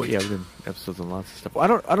 Well, yeah, we did episodes on lots of stuff. I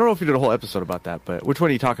don't know if you did a whole episode about that, but which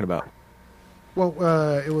one are you talking about? Well,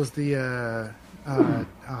 it was the,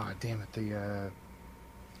 damn it,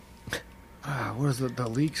 what is the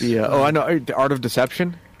leaks? Yeah. Oh, I know. The Art of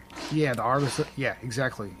Deception. Yeah, the artist. Yeah,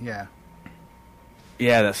 exactly. Yeah.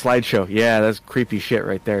 Yeah, that slideshow. Yeah, that's creepy shit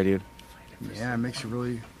right there, dude. Yeah, it makes you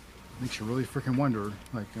really freaking wonder.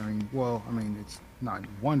 Like, I mean, it's not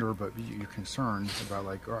wonder, but you're concerned about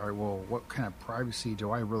like, all right, well, what kind of privacy do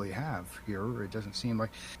I really have here? It doesn't seem like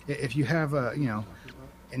if you have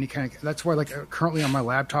any kind of. That's why, like, currently on my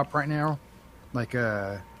laptop right now, like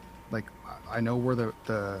I know where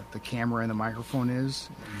the camera and the microphone is.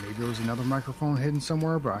 Maybe there's another microphone hidden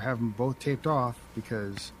somewhere, but I have them both taped off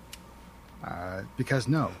because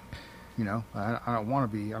no, you know, I don't want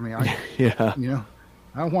to be. I mean, Yeah. you know,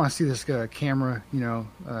 I don't want to see this camera, you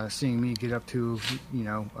know, seeing me get up to, you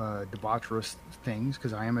know, debaucherous things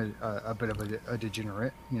because I am a bit of a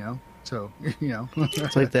degenerate, you know. So, you know,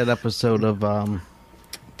 It's like that episode of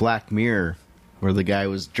Black Mirror where the guy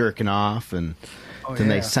was jerking off and then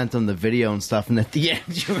they sent him the video and stuff, and at the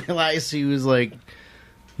end you realize he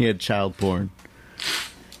had child porn.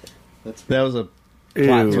 That was a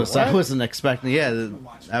plot Ew. twist I wasn't expecting. Yeah, the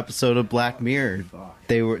episode of Black Mirror.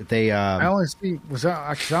 I only see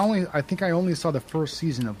I think I only saw the first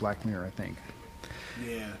season of Black Mirror. I think.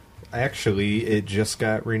 Yeah. Actually, it just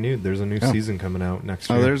got renewed. There's a new season coming out next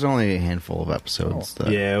year. Oh, there's only a handful of episodes. That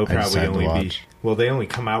Yeah, it'll I probably decided to only be. watch. Well, they only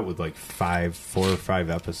come out with like 4 or 5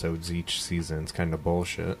 episodes each season. It's kind of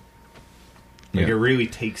bullshit. Like, Yeah. it really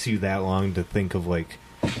takes you that long to think of like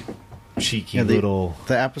cheeky Yeah, little.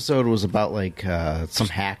 The episode was about like some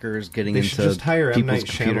hackers getting They into should just hire M. people's Night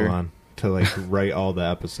computer. Shyamalan to like write all the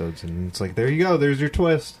episodes, and it's like, there you go, there's your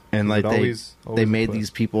twist. And like It always they made twist. these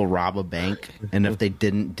people rob a bank, and if they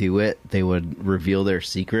didn't do it, they would reveal their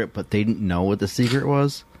secret, but they didn't know what the secret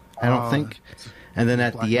was. I don't think. And then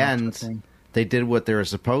at Black the Magic end, thing. they did what they were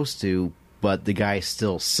supposed to, but the guy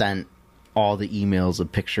still sent all the emails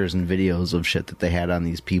of pictures and videos of shit that they had on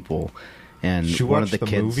these people. And Did you one watch of the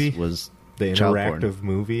the kids movie? was the child porn. interactive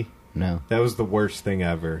movie. No. That was the worst thing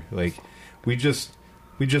ever. Like, we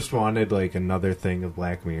We just wanted like another thing of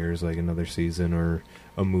Black Mirrors, like another season or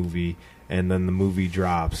a movie, and then the movie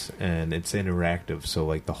drops and it's interactive. So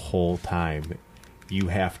like the whole time, you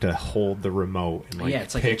have to hold the remote and like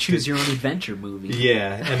it's like a choose your own adventure movie.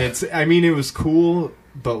 Yeah, and it's. I mean, it was cool,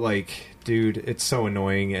 but like, dude, it's so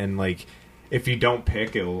annoying. And like, if you don't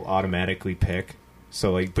pick, it'll automatically pick.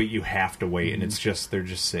 So like, but you have to wait, and it's just they're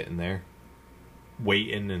just sitting there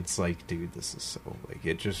waiting, and it's like, dude, this is so like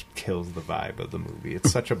it just kills the vibe of the movie.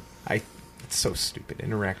 It's such a it's so stupid.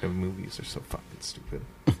 Interactive movies are so fucking stupid.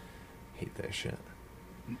 Hate that shit.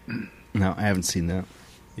 No, I haven't seen that.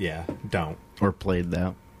 Yeah, don't or played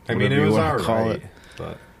that. I mean, it was alright,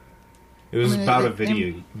 but it was about a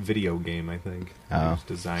video game. I think. It was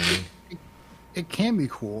designing. It can be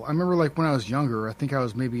cool. I remember, like, when I was younger, I think I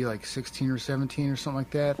was maybe, like, 16 or 17 or something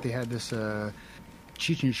like that. They had this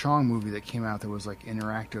Cheech and Chong movie that came out that was, like,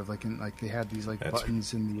 interactive. Like they had these, like,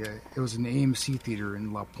 buttons in the... it was an AMC theater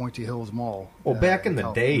in La Puente Hills Mall. Well, back in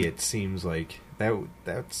the day, it seems like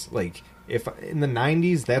that's, like... If in the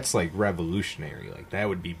 90s, that's, like, revolutionary. Like, that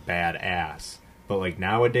would be badass. But, like,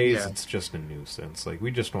 nowadays, it's just a nuisance. Like,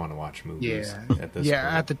 we just want to watch movies at this point.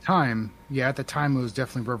 At the time, it was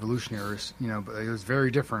definitely revolutionary, you know, but it was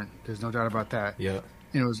very different. There's no doubt about that. Yeah.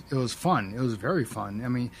 And it was fun. It was very fun. I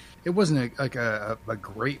mean, it wasn't a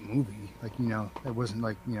great movie. Like, you know, it wasn't,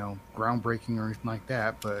 like, you know, groundbreaking or anything like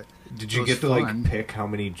that, but did you get to, like, pick how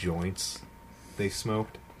many joints they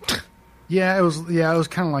smoked? Yeah, it was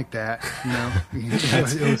kind of like that, you know.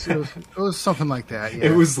 It was something like that. Yeah.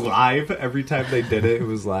 It was live every time they did it. It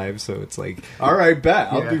was live, so it's like, all right,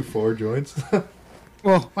 bet I'll do 4 joints.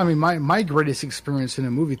 Well, I mean, my greatest experience in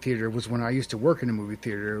a movie theater was when I used to work in a movie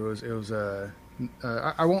theater. It was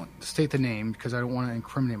I won't state the name because I don't want to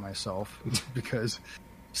incriminate myself because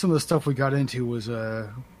some of the stuff we got into was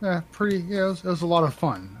pretty. Yeah, it was a lot of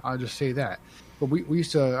fun. I'll just say that. But we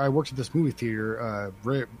used to. I worked at this movie theater,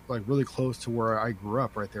 really close to where I grew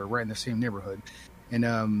up, right there, right in the same neighborhood,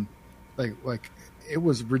 and like it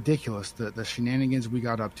was ridiculous the shenanigans we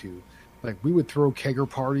got up to. Like we would throw kegger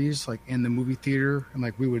parties like in the movie theater, and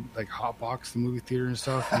like we would like hotbox the movie theater and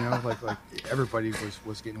stuff. You know, like everybody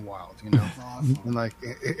was getting wild. You know, and like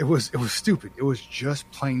it was stupid. It was just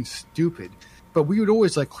plain stupid. But we would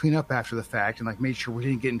always like clean up after the fact and like make sure we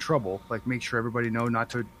didn't get in trouble. Like make sure everybody know not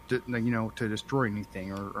to destroy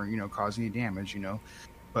anything or you know cause any damage. You know,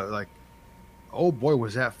 but like, oh boy,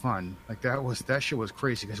 was that fun! Like that shit was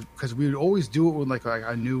crazy because we would always do it when like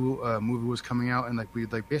a new movie was coming out and like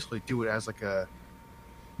we'd like basically do it as like a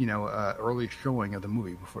early showing of the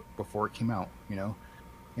movie before it came out. You know,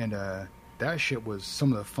 and that shit was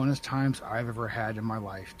some of the funnest times I've ever had in my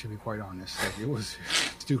life, to be quite honest. Like, it was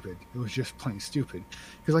stupid. It was just plain stupid.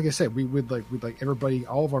 Because, like I said, we'd everybody,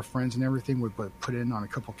 all of our friends and everything would put in on a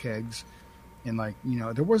couple kegs. And, like, you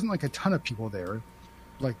know, there wasn't, like, a ton of people there.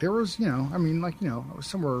 Like, there was, you know, I mean, like, you know,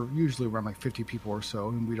 somewhere usually around, like, 50 people or so.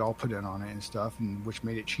 And we'd all put in on it and stuff, and which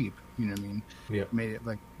made it cheap. You know what I mean? Yeah. Made it,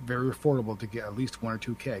 like, very affordable to get at least 1 or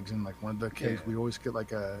 2 kegs. And, like, one of the kegs, we always get,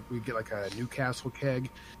 like, a Newcastle keg.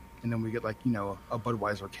 And then we get, like, you know, a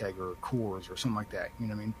Budweiser keg or a Coors or something like that. You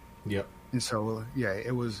know what I mean? Yep. And so, yeah,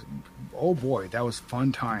 it was, oh boy, that was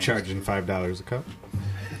fun times. Charging $5 a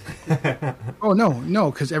cup? Oh,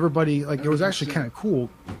 no, because everybody, like, it was actually kind of cool.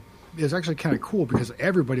 It was actually kind of cool because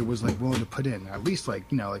everybody was, like, willing to put in at least, like,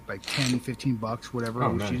 you know, like $10, $15, whatever.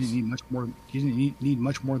 Oh, nice. You didn't need much more. You didn't need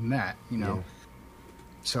much more than that, you know. Yeah.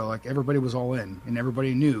 So, like, everybody was all in, and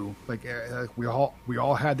everybody knew, like we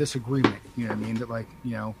all had this agreement, you know what I mean, that, like,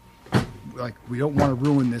 you know, like, we don't want to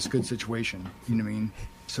ruin this good situation, you know what I mean?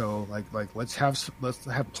 So, like let's have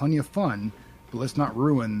plenty of fun, but let's not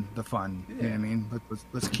ruin the fun, you know what I mean?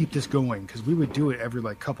 Let's keep this going, because we would do it every,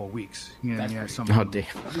 like, couple of weeks, you know what I mean? Oh, damn.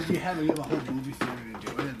 I mean, you have a whole movie theater to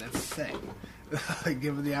do it, and that's sick. Like,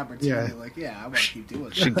 given the opportunity, I want to keep doing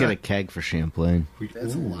that. Should get a keg for Champlain.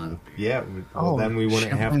 That's a lot of beer. Yeah, well, then we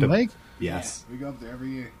wouldn't have to... Lake? Yes. Yeah, we go up there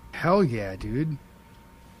every year. Hell yeah, dude.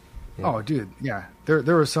 Yeah. Oh, dude, yeah.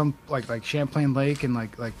 There was some like Champlain Lake and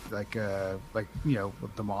like you know,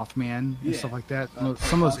 the Mothman and stuff like that.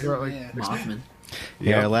 Some of those Mothman.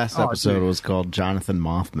 Yeah, our last episode was called Jonathan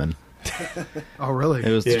Mothman. Oh, really?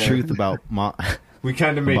 It was the truth about we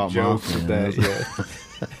kind of made jokes Mothman. with that.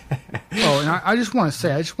 Yeah. Oh, and I just want to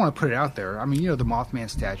say, I just want to put it out there. I mean, you know, the Mothman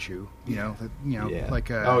statue. You know, like.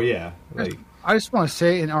 Oh yeah. Like, I just want to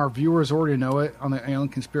say, and our viewers already know it on the Alien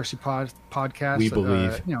Conspiracy podcast. We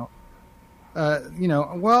believe.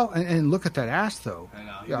 Well, and look at that ass, though. I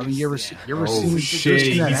know. I mean, you ever seen shit,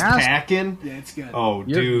 seen that he's ass? packing? Yeah, it's good. Oh,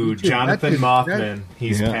 dude, Jonathan Mothman,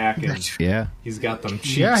 he's packing. Yeah. He's got them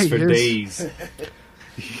cheeks for days.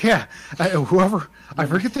 Yeah, whoever I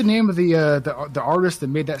forget the name of the artist that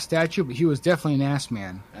made that statue, but he was definitely an ass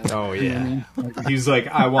man. Oh yeah, You know what I mean? he's like,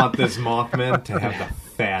 I want this Mothman to have the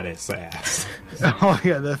fattest ass, Oh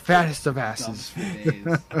yeah, the fattest of asses.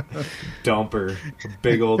 dumper,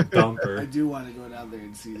 big old I dumper. do want to go down there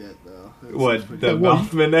and see that though. That What sounds the pretty-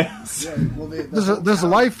 Mothman ass? Yeah, well, There's a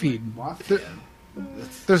live feed. Mothman.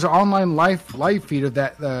 There's an online live feed of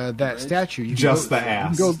that statue. You can Just go, the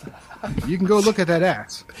ass. You can go look at that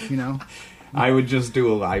ass. You know, I would just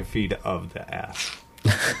do a live feed of the ass.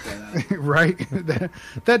 right?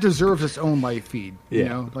 that deserves its own live feed. You Yeah.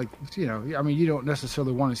 know, like I mean, you don't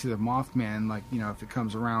necessarily want to see the Mothman, like if it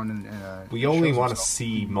comes around and We only shows want to himself.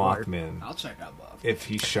 see Mothman I'll check out Mothman. if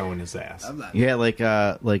he's showing his ass. I'm not. Yeah, like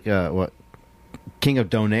what King of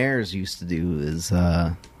Donairs used to do is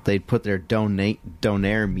they'd put their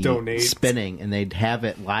donair meat Donate. spinning, and they'd have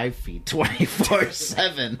it live feed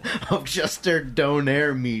 24/7 of just their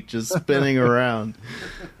donair meat just spinning around.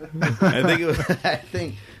 I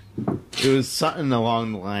think it was something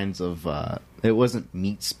along the lines of it wasn't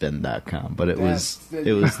meatspin.com, but it was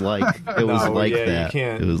like No, yeah, that. You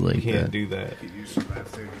can't, it was like you can't that. do that. You survive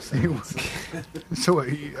 30 seconds. So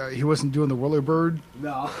he wasn't doing the Whirlybird.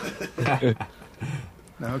 No.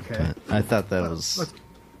 Okay. I thought that was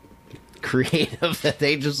creative that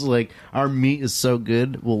they just like, our meat is so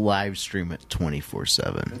good, we'll live stream it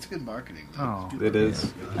 24/7. That's good marketing. Oh. It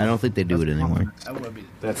is. I don't think they do it anymore. I want to be.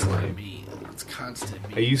 That's lame. me. It's constant.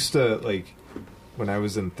 I used to, like, when I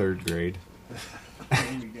was in 3rd grade, There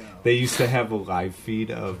we go. they used to have a live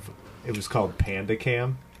feed of, it was called Panda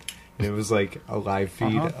Cam. And it was like a live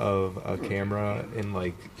feed of a camera in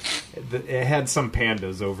like, it had some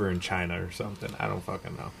pandas over in China or something. I don't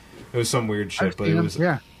fucking know. It was some weird shit, but it was,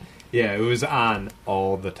 yeah. yeah, it was on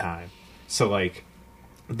all the time. So like,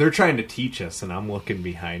 they're trying to teach us, and I'm looking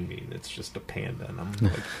behind me, and it's just a panda, and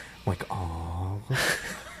I'm like, oh,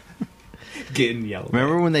 getting yelled.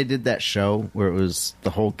 Remember at. when they did that show where it was, the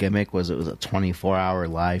whole gimmick was it was a 24-hour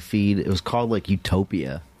live feed? It was called like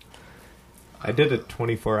Utopia. I did a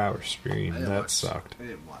 24-hour stream. I didn't That watch- sucked. I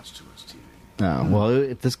didn't watch too much TV. Well,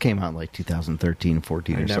 if this came out in like 2013,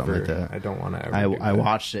 14 or something like that. I don't want to ever. I do that.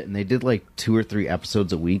 watched it, and they did like 2 or 3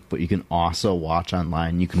 episodes a week, but you can also watch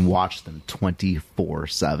online. You can watch them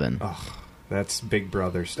 24/7. That's Big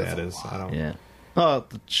Brother status. I don't. Yeah. Oh,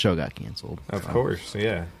 the show got canceled. Of course,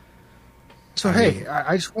 yeah. So hey,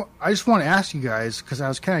 I just want to ask you guys, because I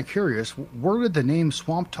was kind of curious, where did the name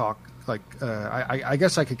Swamp Talk? Like, I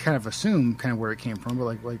guess I could kind of assume kind of where it came from, but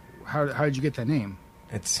like how did you get that name?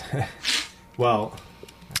 It's well,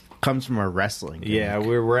 Comes from a wrestling. yeah. gimmick.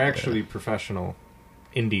 We're actually professional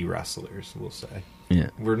indie wrestlers. We'll say Yeah.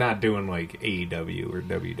 we're not doing like AEW or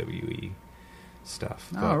WWE stuff.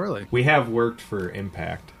 Oh, but really? We have worked for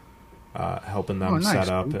Impact, helping them Oh, nice, set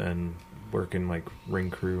up dude. and working like ring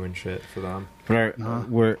crew and shit for them. But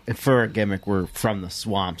for our gimmick, we're from the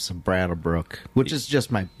swamps of Brattlebrook, which is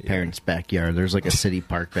just my parents' backyard. There's like a city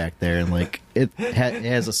park back there, and like it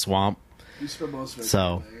has a swamp. You spent most of it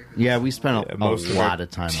So there. yeah, we spent a Most of lot our of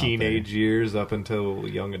time teenage years up until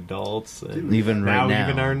young adults, and Even right now.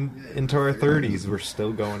 even into our 30s, we're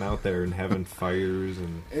still going out there and having fires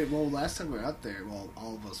and. Well, last time we were out there, well,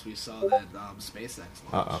 all of us, we saw that SpaceX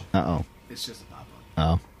launch. Uh-oh. Uh It's just a pop-up.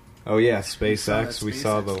 oh. Oh yeah, saw SpaceX. that We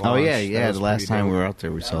saw SpaceX. the launch. Oh yeah, That yeah. was The last pretty time we dope. were out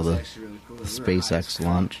there, we That saw was the actually really cool. We were high as SpaceX fuck.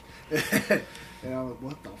 launch. And I was like,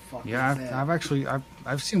 what the fuck Yeah, is that? I've actually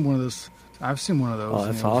seen one of those. I've seen one of those. Oh, and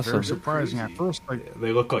that's it was awesome. Very surprising at first, like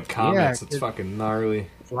They look like comets. Yeah, it's fucking gnarly.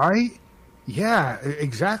 right? Yeah,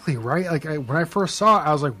 exactly right. Like when I first saw it,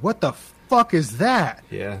 I was like, "What the fuck is that?"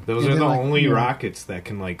 Yeah, those And are then, the like, only you know- rockets that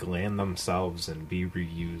can like land themselves and be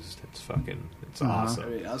reused. It's awesome. I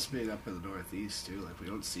mean, us being up in the Northeast too, like we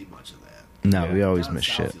don't see much of that. No, Yeah. we always Down miss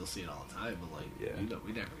south, shit. You'll see it all the time, but like, Yeah.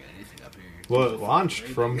 we never get anything up here. Well, it launched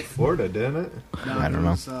from Florida, didn't it? No, I don't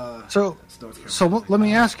know. it's, So, it's North so Carolina. let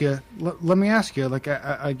me ask you. Let me ask you. Like,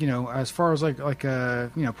 you know, as far as like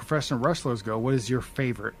professional wrestlers go, what is your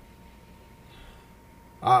favorite?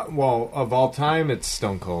 Well, of all time, it's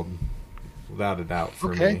Stone Cold, without a doubt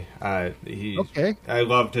for Okay. me. Okay. I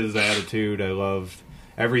loved his attitude. I loved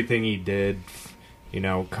everything he did. You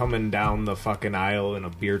know, coming down the fucking aisle in a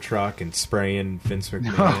beer truck and spraying Vince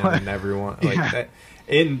McMahon and everyone like Yeah. that.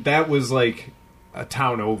 And that was like a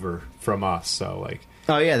town over from us. So like,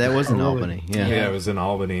 Oh yeah, that was in really? Albany. yeah, Yeah. it was in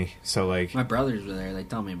Albany. So like, My brothers were there. They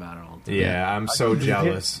tell me about it all the time. yeah, I'm so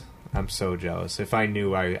jealous. I'm so jealous. If I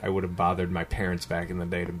knew, I would have bothered my parents back in the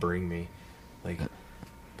day to bring me. Like,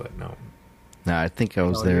 but no. No, I think I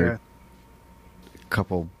was Oh, there yeah. a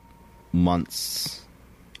couple months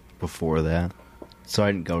before that, so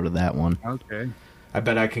I didn't go to that one. Okay. I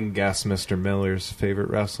bet I can guess Mr. Miller's favorite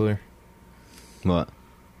wrestler. What?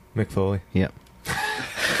 Mick Foley. Yep.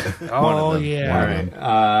 Oh yeah. All right.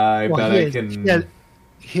 I bet I can.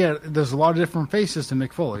 There's a lot of different faces to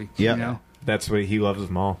Mick Foley. Yeah. You know? That's what he loves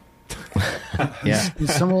them all. Yeah.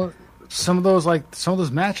 Some of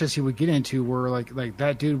those matches he would get into were like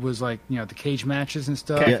that dude was like, you know, the cage matches and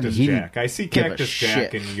stuff. Cactus he Jack. I see give a Cactus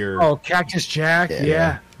Jack shit. in your. Oh, Cactus Jack,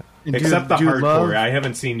 yeah. And Except the Dude hardcore. Love. I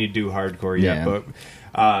haven't seen you do hardcore yet, Yeah.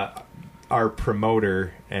 but our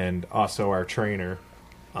promoter and also our trainer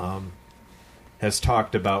has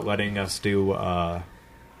talked about letting us do a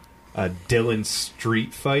Dillon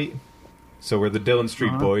Street fight. So we're the Dillon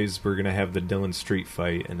Street Boys. We're going to have the Dillon Street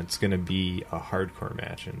fight, and it's going to be a hardcore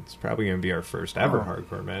match. And it's probably going to be our first ever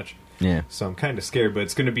hardcore match. Yeah. So I'm kind of scared, but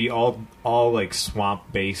it's going to be all like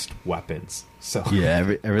swamp-based weapons. So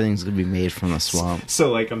Yeah, everything's gonna be made from the swamp.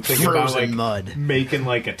 So like I'm thinking about Frozen like mud. making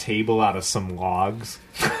like a table out of some logs.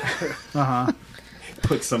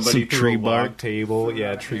 Put somebody Some through tree a log bark. table,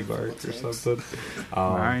 tree bark or something.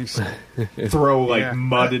 Nice. Throw like Yeah.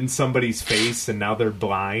 mud in somebody's face, and now they're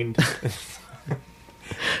blind.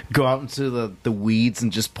 Go out into the weeds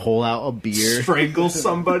and just pull out a beer. Strangle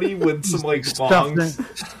somebody with some like Stuff longs. it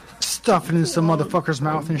in some motherfucker's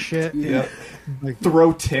mouth and shit. Yeah.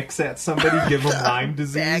 Throw ticks at somebody, give them Lyme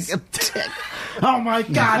disease. Bag of tick. Oh my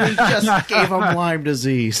god, he just gave him Lyme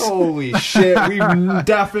disease. Holy shit, we've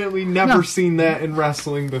definitely never seen that in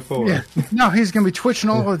wrestling before. Yeah. No, he's gonna be twitching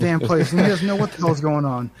all over the damn place, and he doesn't know what the hell's going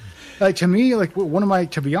on. Like to me, like one of my,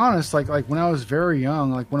 to be honest, like when I was very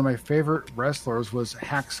young, like one of my favorite wrestlers was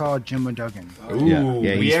Hacksaw Jim Duggan. Ooh,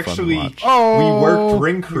 Yeah, we he's actually fun to watch. Oh, we worked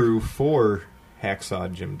ring crew for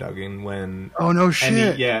Hacksaw Jim Duggan when Oh no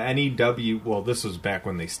shit! NEW. Well, this was back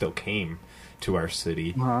when they still came to our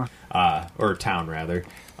city, or town rather.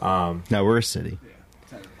 No, we're a city.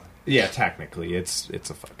 Yeah, technically, it's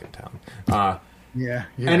a fucking town. Yeah.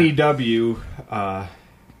 NEW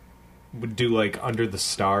would do like Under the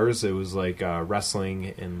Stars. It was like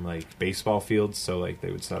wrestling in like baseball fields, so like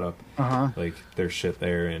they would set up like their shit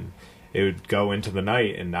there, and it would go into the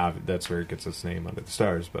night, and that's where it gets its name, Under the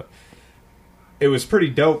Stars. But it was pretty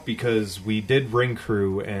dope because we did ring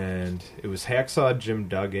crew, and it was Hacksaw Jim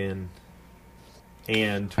Duggan,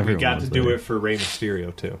 and we Everyone got was to do there. it for Rey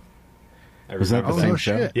Mysterio too. I Was that the remember same no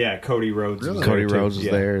show? shit. Yeah, Cody Rhodes. Really? Was Cody there too. Rhodes was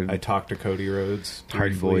Yeah, there. I talked to Cody Rhodes. Hardy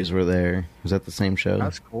briefly. Boys were there. Was that the same show?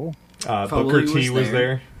 That's cool. Booker T was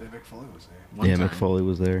there. Mick Foley was there. One Yeah, time. Mick Foley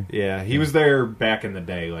was there. Yeah, he was there back in the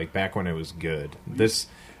day, like back when it was good.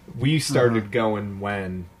 We started going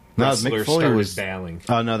when No, wrestlers Mick Foley started was- bailing.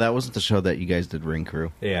 Oh no, that wasn't the show that you guys did Ring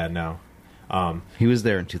Crew. Yeah, no. He was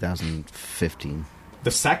there in 2015.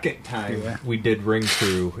 The second time we did Ring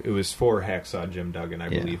Crew, it was for Hacksaw Jim Duggan, I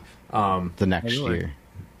Yeah. believe. The next Really? year.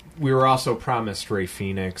 We were also promised Ray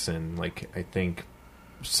Phoenix and like I think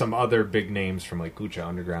some other big names from like Lucha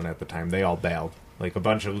Underground at the time. They all bailed. Like a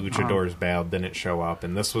bunch of luchadors bailed, didn't show up,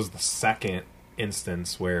 and this was the second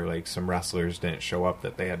instance where like some wrestlers didn't show up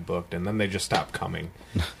that they had booked, and then they just stopped coming.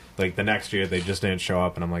 Like the next year, they just didn't show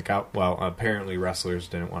up, and I'm like, oh, well, apparently wrestlers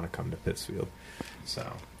didn't want to come to Pittsfield,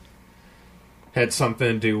 so had something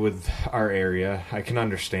to do with our area. I can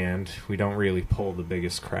understand. We don't really pull the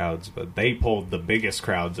biggest crowds, but they pulled the biggest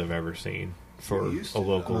crowds I've ever seen for We used a to-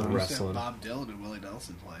 local we used to have wrestling. Bob Dylan and Willie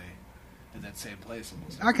Nelson play in that same place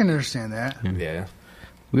almost. I can understand that. Yeah,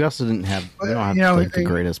 We also didn't have. We don't have You know, like the they-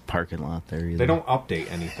 greatest parking lot there either. they don't update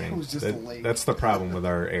anything. It was just a lake. That's the problem with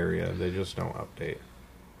our area. They just don't update.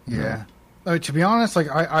 Yeah. To be honest, like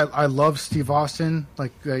I love Steve Austin.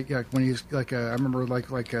 Like when he's like I remember like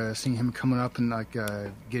seeing him coming up and like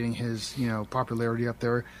getting his popularity up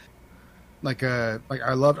there. Like I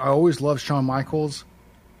always loved Shawn Michaels,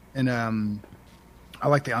 and I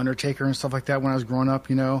like the Undertaker and stuff like that when I was growing up.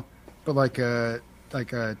 But to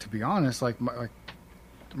be honest, like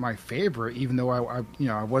my favorite, even though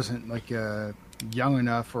I wasn't like young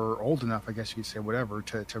enough or old enough, I guess you could say, whatever,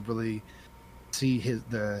 to really see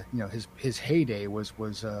his heyday was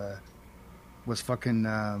fucking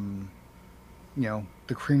the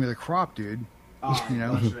cream of the crop, dude.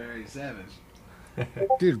 Very savage.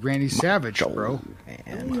 Dude, Randy Savage, bro.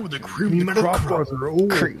 Man. Oh, the cream of the crop, brother. Oh,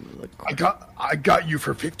 I got you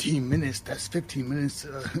for 15 minutes. That's 15 minutes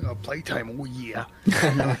of playtime. Oh yeah.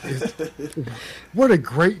 What a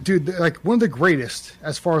great dude! Like one of the greatest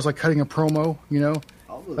as far as like cutting a promo.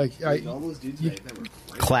 All those, Like, all those dudes back then were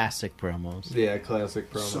great. Classic promos. Yeah, classic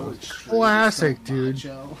So promos. extreme, Classic, so dude.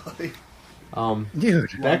 macho. Like,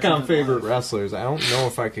 Dude. Back on favorite wrestlers, I don't know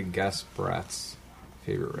if I could guess Brett's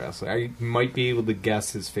favorite wrestler. I might be able to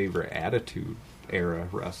guess his favorite Attitude Era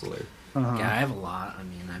wrestler. Yeah, I have a lot. I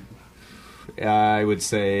mean, I would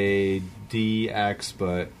say DX,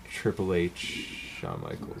 but Triple H, Shawn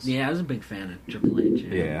Michaels. Yeah, I was a big fan of Triple H.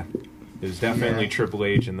 Yeah. It was definitely Triple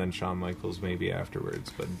H and then Shawn Michaels maybe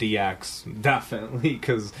afterwards. But DX, definitely,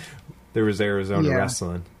 because there was Arizona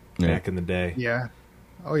wrestling back in the day. Yeah.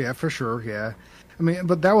 Oh, yeah, for sure, yeah. I mean,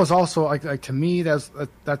 but that was also, like to me, that's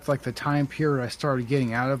like the time period I started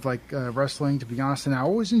getting out of, like, wrestling, to be honest. And I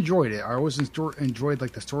always enjoyed it. I always enjoyed,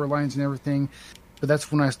 like, the storylines and everything. But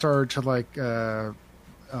that's when I started to, like,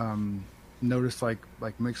 notice, like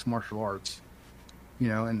mixed martial arts. You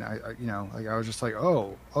know, and I was just like,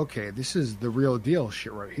 oh, okay, this is the real deal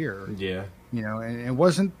shit right here. Yeah. You know, and it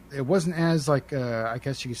wasn't as like I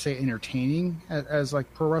guess you could say entertaining as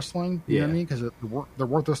like pro wrestling. You know what I mean? Because there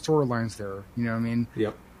weren't those storylines there. You know what I mean?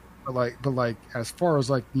 Yep. But like as far as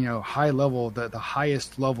like, you know, high level, the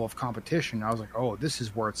highest level of competition, I was like, oh, this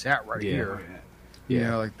is where it's at right here. Yeah. You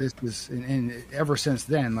know, like this and ever since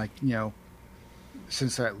then, like, you know,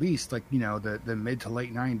 since at least like, you know, the mid to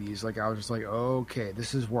late 90s, like I was just like, okay,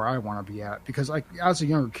 this is where I want to be at, because like as a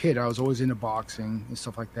younger kid I was always into boxing and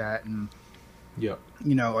stuff like that, and you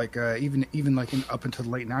know, like even like up until the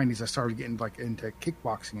late 90s I started getting like into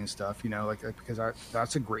kickboxing and stuff, you know, like because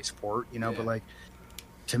that's a great sport, you know. But like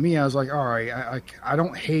to me I was like, all right, I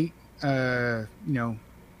don't hate you know,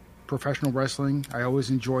 professional wrestling. I always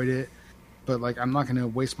enjoyed it. But, like, I'm not going to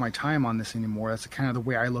waste my time on this anymore. That's kind of the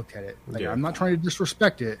way I looked at it. Like, I'm not trying to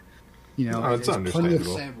disrespect it. You know, no, it's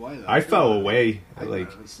understandable. I fell away, like,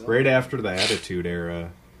 right after the Attitude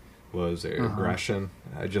Era was Aggression.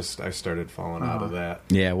 I started falling out of that.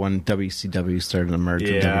 Yeah, when WCW started to merge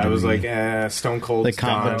with WWE. I was like, Stone Cold. The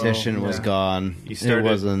competition was gone. You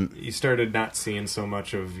started not seeing so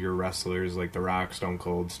much of your wrestlers, like The Rock, Stone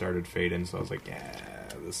Cold started fading, so I was like,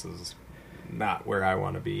 this is not where I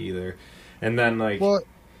want to be either. And then, like... Well,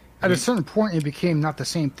 at a certain point, it became not the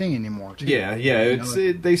same thing anymore, too. Yeah.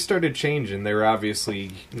 They started changing. They were obviously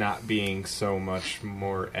not being so much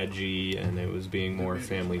more edgy, and it was being more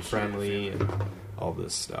family-friendly and all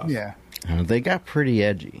this stuff. Yeah. They got pretty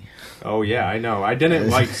edgy. Oh, yeah, I know. I didn't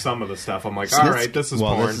like some of the stuff. I'm like, all right, this is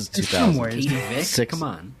porn. This is 2000. Katie Vick, come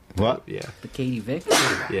on. What? Yeah. The Katie Vick?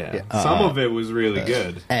 Yeah. Some of it was really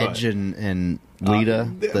good. Edge and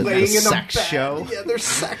Lita, the sex show. Yeah, their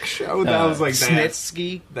sex show. That was like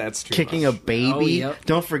Snitsky. That's too kicking much. A baby. Oh, yep.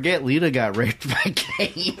 Don't forget, Lita got raped by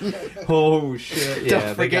Kane. Oh shit! Yeah,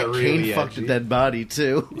 don't forget, really Kane fucked a dead body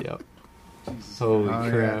too. Yep. Holy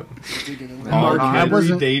crap! I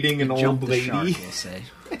wasn't dating an old lady. Shark, we'll say.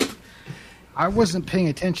 I wasn't paying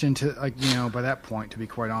attention to, like, you know, by that point, to be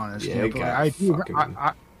quite honest. Yeah, you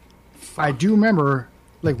know, I do remember,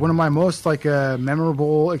 like, one of my most, like,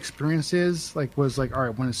 memorable experiences, like, was, like, all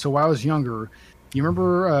right, so I was younger, you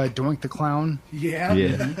remember Doink the Clown? Yeah.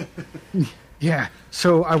 Yeah.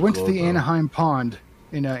 So I went to the Anaheim Pond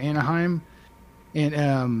in Anaheim,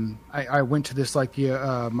 and I went to this, like,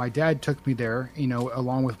 my dad took me there, you know,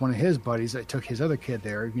 along with one of his buddies that took his other kid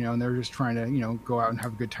there, you know, and they're just trying to, you know, go out and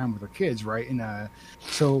have a good time with their kids, right? And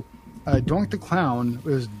so Doink the Clown, it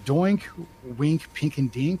was Doink, Wink, Pink,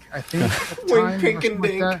 and Dink, I think, at the time. Wink, Pink, and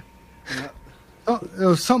Dink. Like oh, it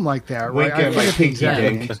was something like that, right? Wink at my Pinky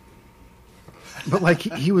Dink. But, like,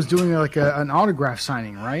 he was doing, like, an autograph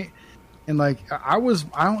signing, right? And, like, I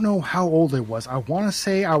don't know how old I was. I want to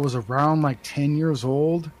say I was around, like, 10 years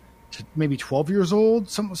old to maybe 12 years old.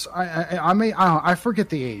 I forget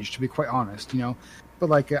the age, to be quite honest, you know. But,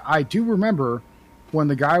 like, I do remember when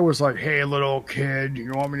the guy was like, "Hey, little kid,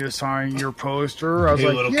 you want me to sign your poster?" I was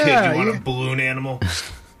like, little "Yeah, kid, you want a balloon animal?"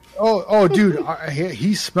 Oh, dude,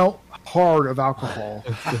 he smelled hard of alcohol.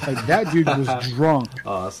 Like, that dude was drunk.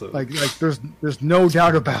 Awesome. Like there's no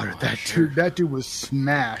doubt about it. That dude was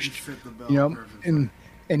smashed. You know, and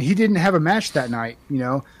he didn't have a match that night. You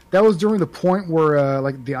know, that was during the point where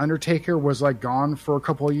like the Undertaker was like gone for a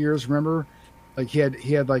couple of years. Remember, like he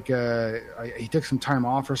had like he took some time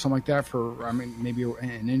off or something like that for, I mean, maybe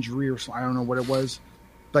an injury or something. I don't know what it was.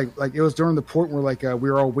 Like it was during the point where like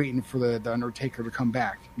we were all waiting for the Undertaker to come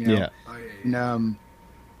back. You know? Yeah. And,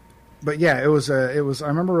 but yeah, it was. I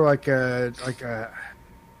remember like the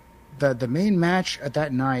main match at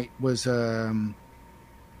that night was. Oh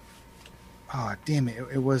damn it!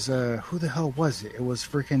 It was who the hell was it? It was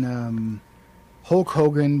freaking Hulk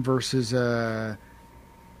Hogan versus Ric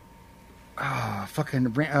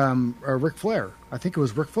Flair. I think it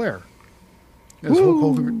was Ric Flair. It was Hulk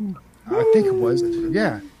Hogan. I think it was.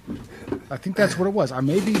 Yeah. I think that's what it was. I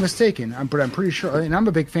may be mistaken, but I'm pretty sure. And I'm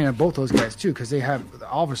a big fan of both those guys too, because they have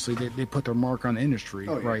obviously they put their mark on the industry,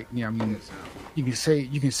 right? You know, I mean, you can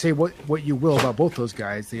say what you will about both those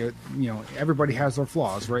guys. They, you know, everybody has their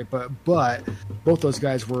flaws, right? But both those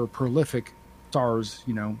guys were prolific stars,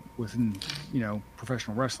 within,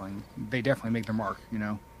 professional wrestling, they definitely make their mark,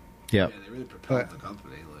 Yep. Yeah, they really propelled the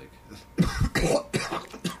company.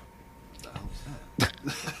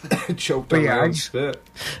 Choked on their own spit.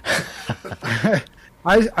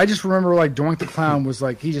 I just remember like Doink the Clown was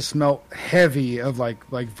like he just smelled heavy of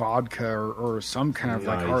like vodka or some kind of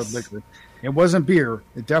like hard liquor. It wasn't beer.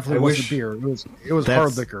 It definitely wasn't beer. It was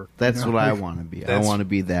hard liquor. That's what I want to be. I want to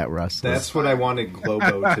be that wrestler. That's what I wanted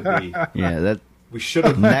Globo to be. Yeah, we should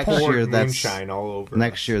have next poured year. moonshine all over.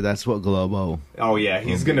 Next year, that's what Globo. Oh yeah,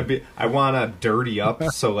 he's gonna be. I want to dirty up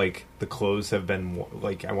so like the clothes have been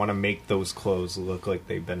like. I want to make those clothes look like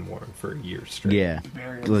they've been worn for a year straight. Yeah,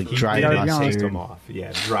 like dry Take mustard. them off.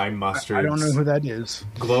 Yeah, dry mustard. I don't know who that is.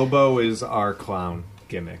 Globo is our clown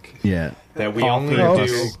gimmick. Yeah, that we only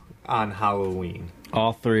do on Halloween.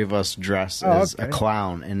 All three of us dress as a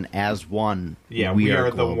clown, and as one, yeah, we are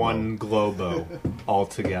the one Globo all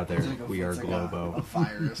together. Like we are Globo.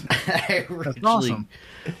 I originally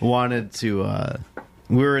wanted to.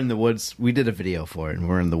 We were in the woods. We did a video for it, and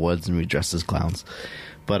we're in the woods, and we dressed as clowns.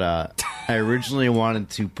 But I originally wanted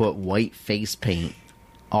to put white face paint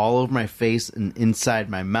all over my face and inside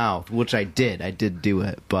my mouth, which I did. I did do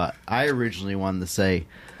it, but I originally wanted to say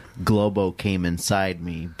Globo came inside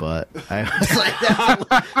me, but I was like,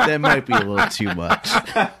 that might be a little too much.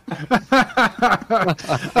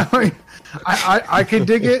 I can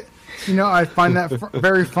dig it. I find that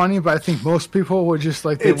very funny, but I think most people would just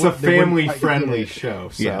like. It's a family-friendly show,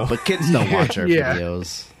 so. Yeah, but kids don't watch our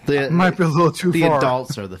videos. It might be a little too far. The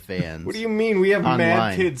adults are the fans. What do you mean? We have online.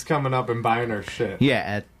 Mad kids coming up and buying our shit.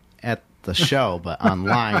 Yeah, at the show, but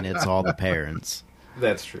online it's all the parents.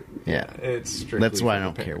 That's true. Yeah, it's strictly. That's why I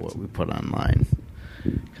don't care what we put online,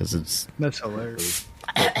 because that's hilarious.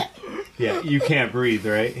 Yeah, you can't breathe,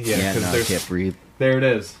 right? Yeah, no, I can't breathe. There it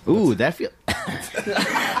is. Ooh, that feels.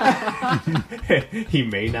 He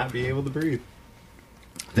may not be able to breathe.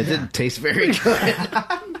 That didn't taste very good.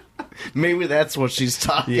 Maybe that's what she's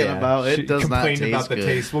talking about. It does not taste about the good.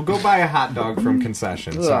 taste. Well, go buy a hot dog from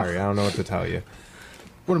concession. Sorry, I don't know what to tell you.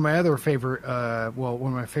 One of my other favorite,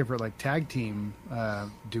 one of my favorite like tag team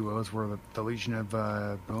duos were the Legion of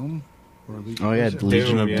Boom.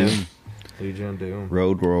 Legion of Doom. Legion of Doom.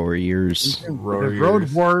 Road Warriors.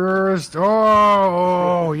 Road Warriors.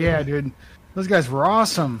 Oh, yeah, dude. Those guys were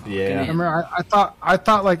awesome. Yeah. I remember I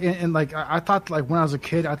thought like I thought like when I was a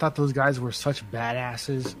kid, I thought those guys were such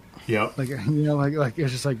badasses. Yep. Like like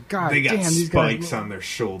it's just like God they got damn, these spikes guys on their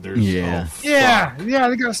shoulders. Yeah. Yeah,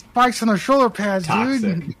 they got spikes on their shoulder pads, Toxic.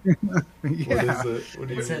 dude. Yeah. What is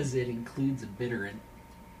it? It says it includes a bitterant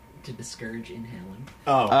to discourage inhaling.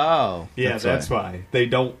 Oh. Yeah, that's why. They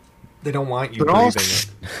don't want you But breathing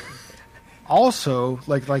it. Also,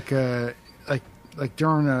 like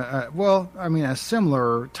during a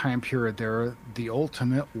similar time period there, the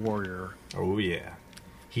Ultimate Warrior. Oh yeah.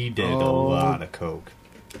 He did a lot of coke.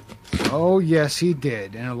 Oh yes, he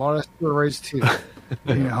did, and a lot of steroids too.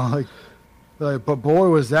 But boy,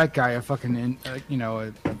 was that guy a fucking,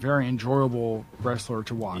 a very enjoyable wrestler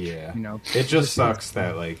to watch. Yeah, it just sucks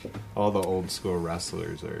that like all the old school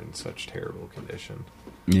wrestlers are in such terrible condition.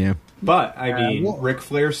 Yeah, but I mean, Ric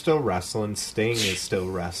Flair's still wrestling, Sting is still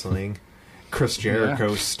wrestling, Chris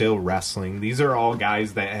Jericho's still wrestling. These are all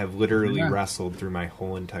guys that have literally wrestled through my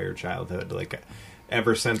whole entire childhood. Like,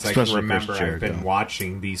 ever since I can remember, I've been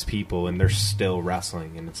watching these people, and they're still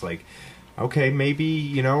wrestling. And it's like, okay,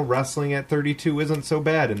 maybe, wrestling at 32 isn't so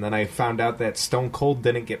bad. And then I found out that Stone Cold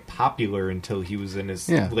didn't get popular until he was in his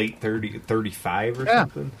late 35 or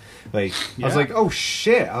something. Like, I was like, oh,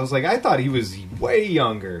 shit. I was like, I thought he was way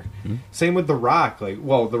younger. Mm-hmm. Same with The Rock. Like,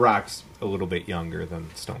 well, The Rock's a little bit younger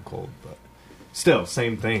than Stone Cold, but still,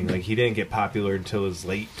 same thing. Like, he didn't get popular until his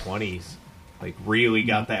late 20s. Like, really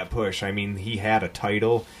got that push. I mean, he had a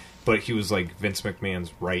title, but he was like Vince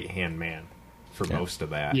McMahon's right-hand man for most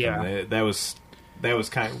of that. Yeah. And that was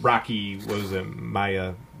kind of... Rocky, what was it?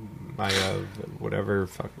 Maya, whatever.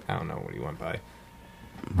 Fuck, I don't know what he went by.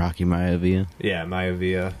 Rocky Maivia. Yeah,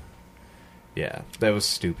 Maivia. Yeah, that was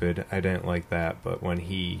stupid. I didn't like that, but when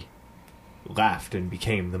he laughed and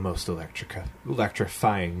became the most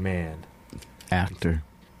electrifying man. Actor.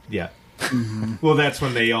 Yeah. Mm-hmm. Well, that's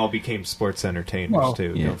when they all became sports entertainers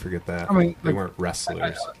too. Yeah. Don't forget that. I mean, they weren't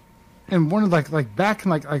wrestlers. And one of like back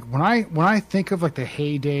in like when I think of like the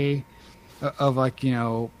heyday of like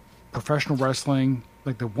professional wrestling,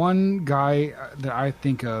 like the one guy that I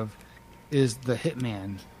think of is the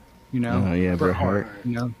Hitman. Oh yeah, Bret Hart.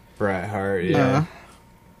 Bret Hart. Yeah.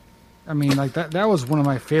 I mean, like that was one of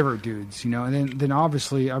my favorite dudes. And then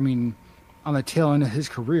obviously, I mean, on the tail end of his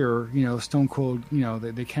career, Stone Cold,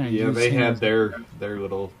 they kind of they had their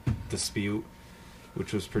little dispute.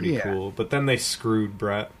 which was pretty cool. But then they screwed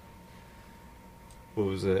Brett. What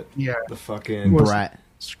was it? Yeah. The fucking... Brett.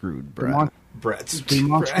 Screwed Brett.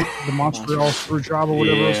 The Montreal screw job or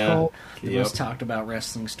whatever it's called. The most talked about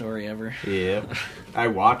wrestling story ever. Yeah. I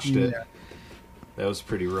watched it. That was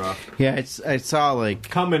pretty rough. Yeah, I saw, like...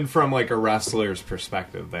 Coming from, like, a wrestler's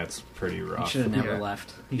perspective, that's pretty rough. He should have never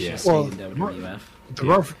left. He should have stayed in WWF.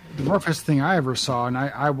 The roughest thing I ever saw, and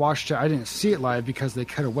I watched it, I didn't see it live because they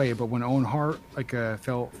cut away, but when Owen Hart, like,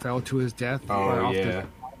 fell to his death... Oh, yeah.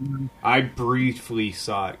 I briefly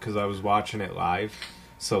saw it because I was watching it live.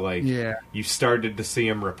 So, like, you started to see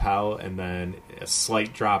him repel, and then a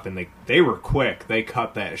slight drop, and they were quick. They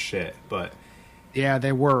cut that shit, but... Yeah,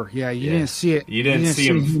 they were. Yeah, you didn't see it. You didn't see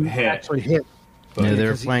him hit. Actually hit. But yeah, they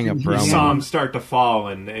were playing a promo. You saw him start to fall,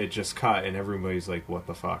 and it just cut, and everybody's like, what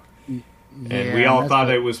the fuck? And we all thought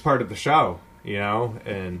it was part of the show, you know?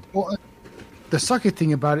 And well, the sucky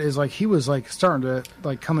thing about it is, like, he was, like, starting to,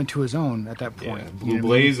 like, come into his own at that point. Yeah, Blue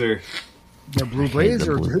Blazer. The Blue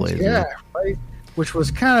Blazer. Yeah, right? Which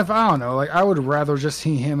was kind of, I don't know, like, I would rather just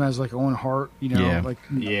see him as, like, Owen Hart, you know? Yeah, like,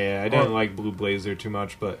 I didn't like Blue Blazer too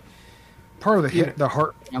much, but... Part of the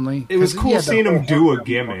Hart family. It was cool seeing him do a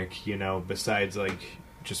gimmick, you know, besides, like,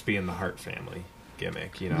 just being the Hart family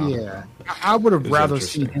gimmick, you know? Yeah. I would have rather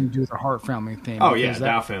seen him do the Hart family thing. Oh, yeah,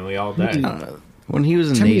 definitely, all day. When he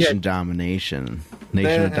was in Nation of Domination,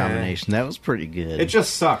 that was pretty good. It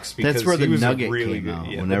just sucks because that's where the he was Nugget really came good. out.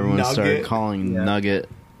 Yeah, when everyone started calling Nugget.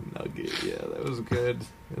 Yeah, that was good.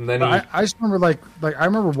 And then I just remember like I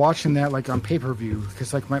remember watching that like on pay-per-view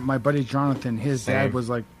because like my buddy Jonathan, his dad was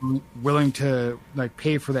like willing to like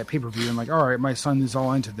pay for that pay-per-view and like, all right, my son is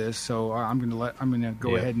all into this, so I'm gonna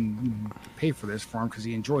go ahead and pay for this for him because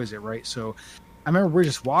he enjoys it, right? So I remember we were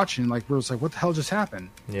just watching, like we were just like, what the hell just happened?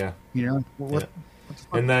 Yeah, you know what?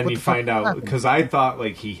 And then you find out because I thought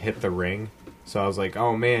like he hit the ring. So I was like,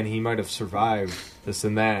 oh man, he might have survived this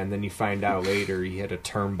and that. And then you find out later he had a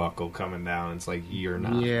turnbuckle coming down. It's like, you're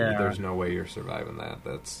not. Yeah. There's no way you're surviving that.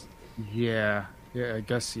 That's. Yeah. Yeah, I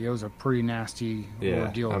guess it was a pretty nasty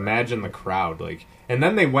ordeal. Imagine the crowd. Like, and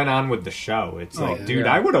then they went on with the show. It's like, dude,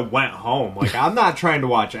 I would have went home. Like, I'm not trying to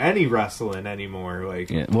watch any wrestling anymore.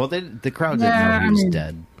 Like, well, the crowd didn't know he was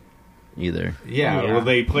dead. Either. Yeah, well,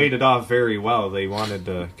 they played it off very well. They wanted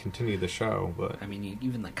to continue the show, but I mean,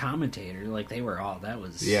 even the commentator, like they were all that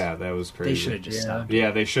was. Yeah, that was crazy. They should have just stopped.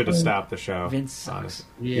 Yeah, they should have stopped the show. Vince sucks.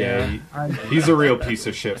 He's a real piece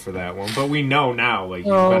of shit for that one. But we know now, like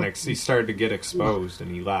he started to get exposed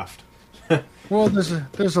and he left. Well,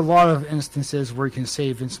 there's a lot of instances where you can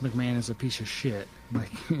say Vince McMahon is a piece of shit.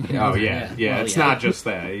 Like, it's not just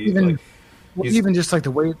that. Even just like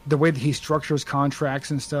the way that he structures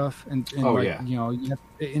contracts and stuff, and you know,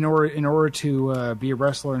 in order to be a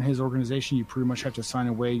wrestler in his organization, you pretty much have to sign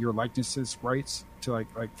away your likenesses rights to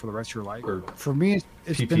like for the rest of your life. For me,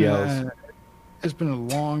 it's been a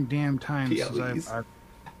long damn time since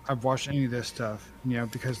I've watched any of this stuff. You know,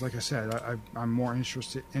 because like I said, I'm more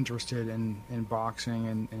interested in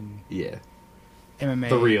boxing and MMA,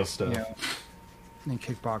 the real stuff, you know, and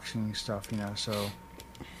kickboxing stuff. You know, so.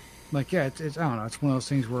 Like, yeah, it's I don't know. It's one of those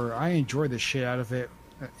things where I enjoyed the shit out of it,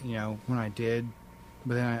 you know, when I did.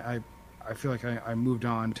 But then I feel like I moved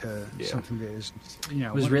on to something that is, you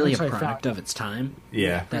know. It was really a product of its time.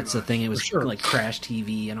 Yeah. That's the thing. It was like Crash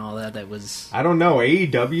TV and all that. That was... I don't know.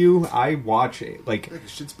 AEW, I watch it. Like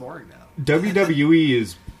shit's boring now. WWE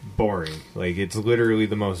is boring. Like, it's literally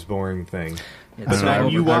the most boring thing. I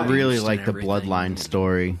really like the Bloodline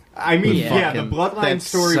story. I mean, the Bloodline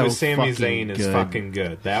story with Sami Zayn is fucking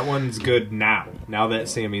good. That one's good now. Now that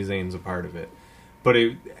Sami Zayn's a part of it. But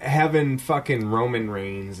having fucking Roman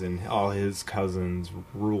Reigns and all his cousins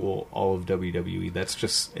rule all of WWE, that's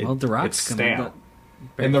just The Rock's stale.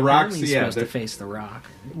 And The Rock's supposed to face The Rock.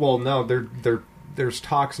 Well, no, there's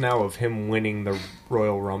talks now of him winning the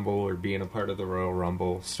Royal Rumble or being a part of the Royal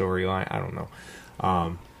Rumble storyline. I don't know.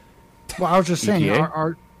 Well, I was just saying,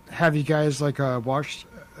 have you guys like watched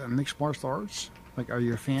mixed martial arts? Like, are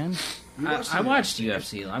you a fan? I watched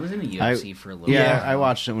UFC. I was in a UFC for a little bit. Yeah, I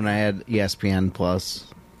watched it when I had ESPN Plus.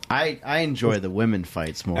 I enjoy the women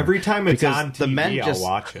fights more. Every time it's on TV, I'll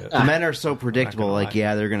watch it. The men are so predictable. Like,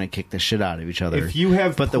 they're going to kick the shit out of each other. If you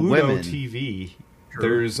have Pluto TV,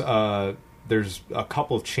 there's a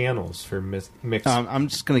couple of channels for mixed. I'm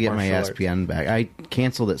just going to get my ESPN back. I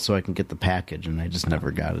canceled it so I can get the package, and I just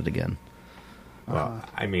never got it again. Well,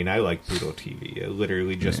 I mean, I like Pluto TV. It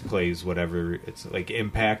literally just plays whatever. It's like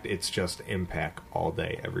Impact. It's just Impact all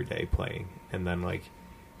day, every day playing. And then like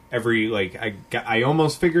every like I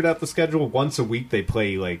almost figured out the schedule. Once a week they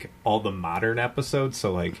play like all the modern episodes,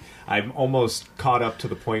 so like I'm almost caught up to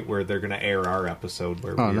the point where they're gonna air our episode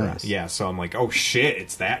where nice. Yeah, so I'm like, oh shit,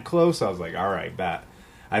 it's that close. I was like, all right, bet.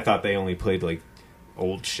 I thought they only played like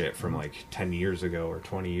old shit from like 10 years ago or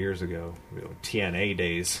 20 years ago, TNA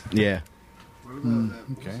days. Yeah.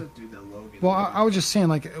 Okay. Well, I was just saying,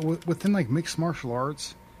 like, within like mixed martial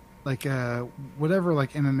arts, like whatever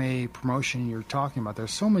like MMA promotion you're talking about,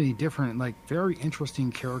 there's so many different like very interesting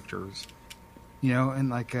characters, you know, and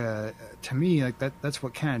like to me, like that's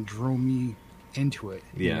what kind of drew me into it.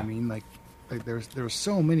 You know what I mean? Like there's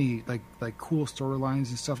so many like cool storylines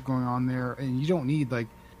and stuff going on there, and you don't need like.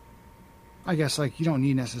 I guess like you don't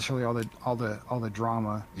need necessarily all the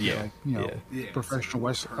drama. Yeah, like, you know, professional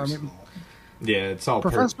wrestling. I mean, yeah, it's all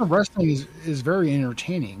professional wrestling is very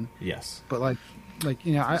entertaining. Yes, but like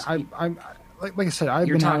you know, I like I said, I've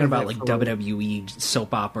You're been talking about like for, WWE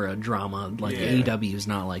soap opera drama. Like AEW is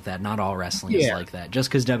not like that. Not all wrestling is like that. Just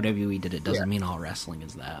because WWE did it doesn't mean all wrestling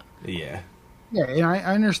is that. Yeah. Yeah, and I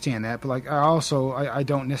understand that, but like I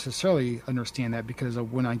don't necessarily understand that because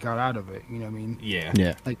of when I got out of it. You know what I mean? Yeah.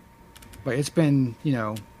 Yeah. Like. But it's been, you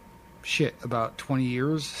know, about 20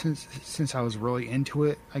 years since I was really into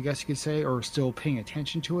it, I guess you could say, or still paying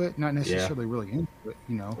attention to it. Not necessarily really into it,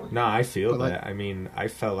 you know. No, I feel but that. I mean, I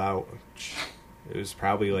fell out. It was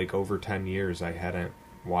probably like over 10 years I hadn't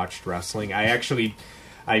watched wrestling.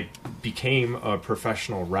 I became a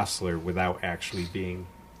professional wrestler without actually being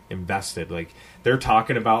invested. Like they're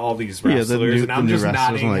talking about all these wrestlers, and I'm just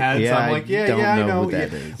nodding heads. I'm like, I know.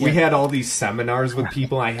 We had all these seminars with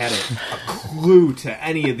people. I had a clue to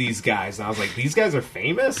any of these guys, and I was like, these guys are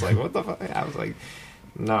famous. Like, what the fuck? I was like,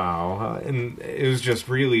 no, and it was just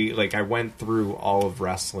really like I went through all of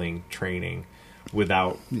wrestling training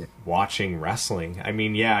without watching wrestling. I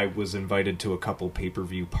mean, I was invited to a couple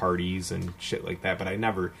pay-per-view parties and shit like that, but I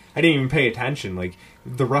didn't even pay attention. Like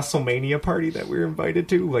the WrestleMania party that we were invited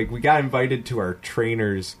to, like we got invited to our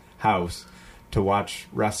trainer's house to watch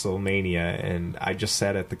WrestleMania, and I just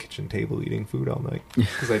sat at the kitchen table eating food all night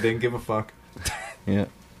because I didn't give a fuck. Yeah.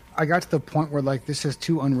 I got to the point where like this is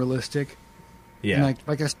too unrealistic. Yeah. And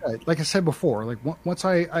like I said before, like once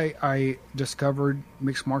I discovered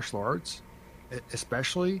mixed martial arts,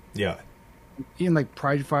 especially even like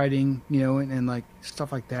pride fighting, you know, and like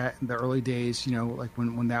stuff like that in the early days, you know, like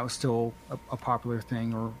when that was still a popular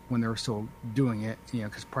thing, or when they were still doing it, you know,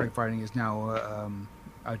 because pride fighting is now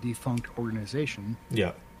a defunct organization.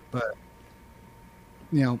 Yeah. But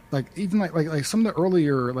you know, like even like some of the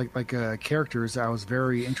earlier characters that I was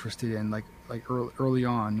very interested in, like early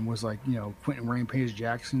on was like, you know, Quentin Rampage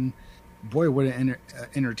Jackson. Boy, what an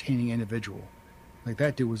entertaining individual. Like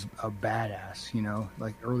that dude was a badass, you know,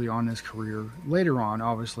 like early on in his career. Later on,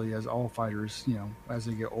 obviously, as all fighters, you know, as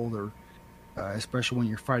they get older, especially when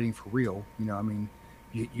you're fighting for real, you know, I mean,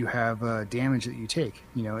 you have damage that you take,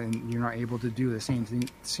 you know, and you're not able to do the same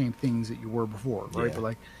things that you were before, right? Yeah. But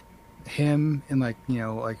like him and like, you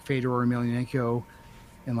know, like Fedor Emelianenko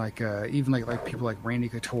and like even like people like Randy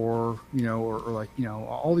Couture, you know, or like, you know,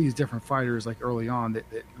 all these different fighters like early on that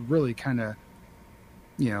really kind of,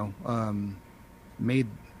 you know, made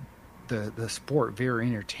the sport very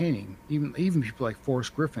entertaining. Even people like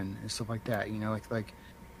Forrest Griffin and stuff like that, you know, like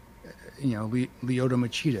you know, Lyoto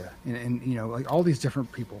Machida and you know, like all these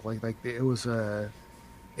different people, like it was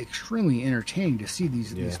extremely entertaining to see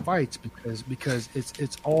these fights because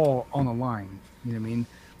it's all on the line, you know what I mean?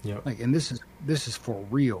 Yep. Like, and this is for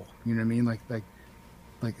real, you know what I mean?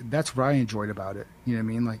 Like that's what I enjoyed about it, you know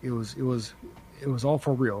what I mean? Like it was all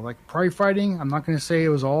for real. Like pride fighting, I'm not going to say it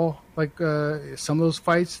was all like some of those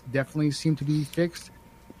fights definitely seem to be fixed,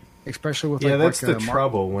 especially with that's the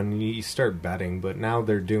trouble when you start betting. But now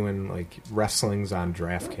they're doing like wrestling's on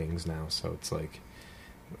DraftKings now, so it's like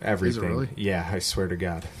everything. Is it really? Yeah, I swear to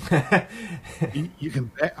God. you can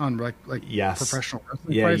bet on like yes. professional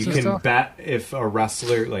wrestling yeah, fights you and can stuff? bet if a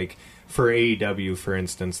wrestler, like for AEW, for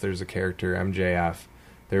instance, there's a character MJF.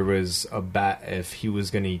 There was a bet if he was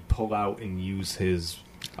going to pull out and use his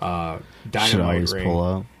dynamite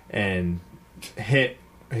ring and hit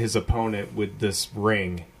his opponent with this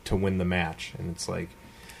ring to win the match. And it's like,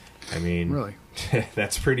 I mean, really,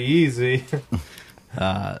 that's pretty easy.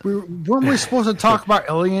 Weren't we supposed to talk about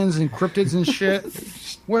aliens and cryptids and shit?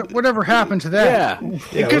 Whatever happened to that?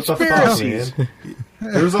 Yeah, conspiracies.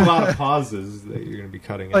 There's a lot of pauses that you're going to be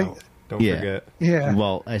cutting out. Don't forget. Yeah.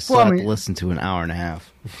 Well, I still have to listen to an hour and a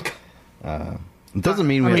half. It doesn't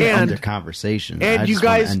mean we have to end the conversation. And I you just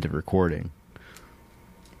want guys to end the recording.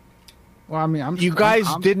 Well, I mean, you guys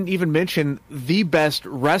didn't even mention the best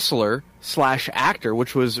wrestler / actor,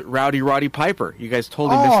 which was Roddy Piper. You guys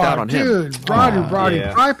totally missed out on him. Dude, Roddy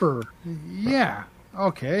Piper. Yeah.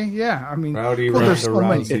 Okay. Yeah. I mean,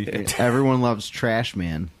 Rousey. Everyone loves Trash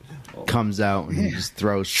Man. Comes out and he just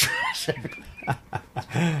throws trash.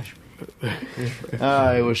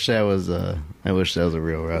 I wish that was a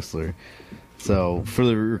real wrestler. So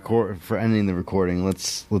for ending the recording,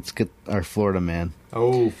 let's get our Florida man.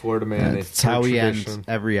 Oh, Florida man! It's how we end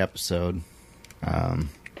every episode,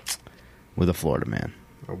 with a Florida man.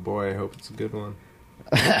 Oh boy, I hope it's a good one.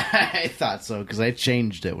 I thought so because I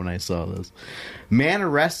changed it when I saw this. Man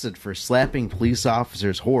arrested for slapping police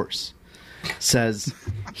officer's horse. Says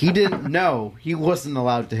he didn't know he wasn't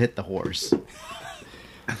allowed to hit the horse.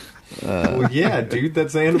 Well, yeah, dude,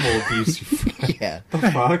 that's animal abuse. Yeah. The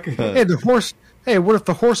fuck? Hey, the horse. Hey, what if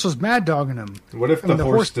the horse was mad dogging him? What if the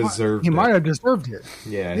horse deserved it? He might have deserved it.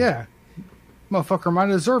 Yeah. Yeah. Motherfucker might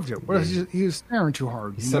have deserved it. What if he was staring too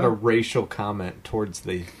hard? He said a racial comment towards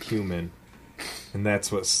the human, and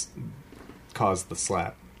that's what caused the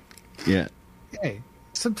slap. Yeah. Hey,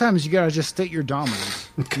 sometimes you gotta just state your dominance.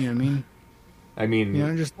 You know what I mean? I mean,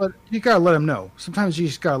 you gotta let him know. Sometimes you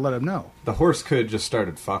just gotta let him know. The horse could have just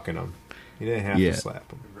started fucking him. He didn't have to slap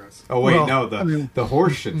him. Oh wait, the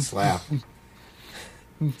horse should slap him.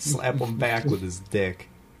 Slap him back with his dick.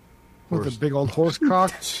 With a big old horse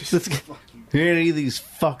cock. Did any of these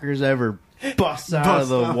fuckers ever bust out of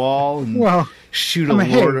the wall and shoot a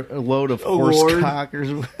load of horse cock or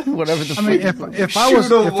whatever the fuck? I mean, if I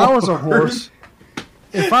was a horse,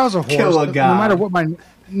 kill a guy.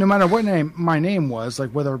 no matter what my name was,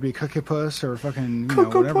 like whether it be Cookie Puss or fucking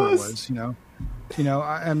whatever it was,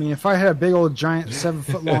 I mean, if I had a big old giant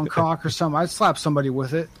 7-foot long cock or something, I'd slap somebody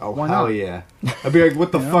with it. Oh, why hell not? yeah! I'd be like,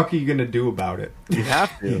 "What the fuck are you gonna do about it?" You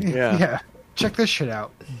have to. Yeah. Yeah. Check this shit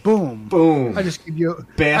out. Boom. Boom. I just give you a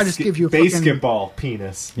basketball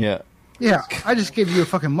penis. Yeah. Yeah, I just gave you a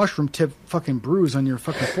fucking mushroom tip fucking bruise on your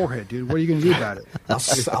fucking forehead, dude. What are you gonna do about it?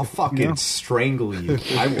 I'll fucking strangle you.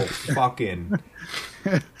 I will fucking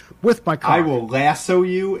with my cock. I will lasso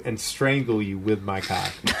you and strangle you with my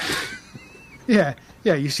cock. Yeah.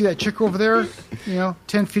 You see that chick over there?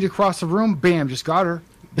 10 feet across the room. Bam, just got her.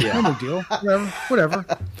 Yeah. No big deal. Whatever.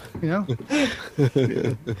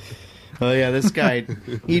 Oh yeah, this guy,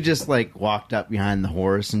 he just walked up behind the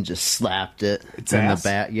horse and just slapped it in the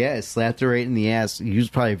back. Yeah, slapped it right in the ass. He was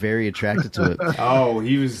probably very attracted to it. Oh,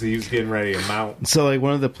 he was getting ready to mount. So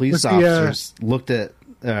one of the police officers looked at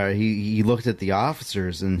he looked at the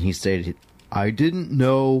officers and he stated, "I didn't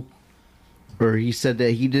know," or he said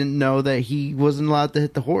that he didn't know that he wasn't allowed to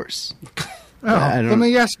hit the horse. Oh, let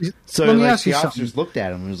me ask you. So let me ask you the something. officers looked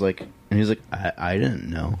at him and was like, I didn't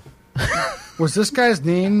know. Was this guy's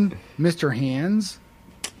name Mr. Hands?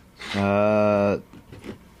 No.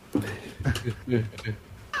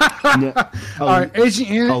 All right,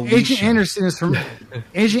 Agent Anderson is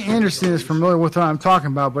familiar with what I'm talking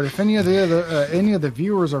about. But if any of the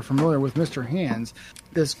viewers are familiar with Mr. Hands,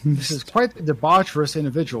 this is quite the debaucherous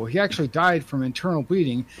individual. He actually died from internal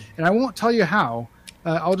bleeding, and I won't tell you how.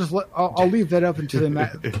 I'll leave that up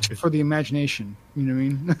for the imagination. You know what I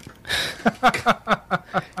mean?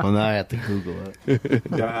 Well, now I have to Google it.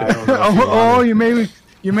 I don't know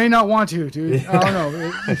you may not want to, dude. I don't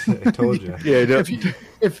know. I told you. Yeah.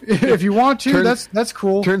 If you want to, that's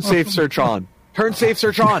cool. Turn safe search on. Turn safe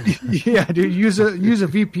search on. Yeah, dude. Use a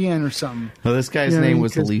VPN or something. Well, this guy's name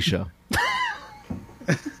was Alicia.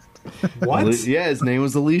 What? Yeah, his name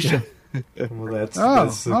was Alicia. Well,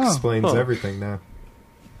 that explains everything now.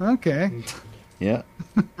 Okay. Yeah.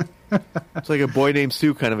 It's like a boy named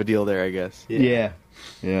Sue kind of a deal there, I guess. Yeah.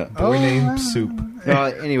 Boy named Soup.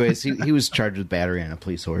 Anyways, he was charged with battery on a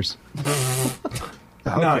police horse.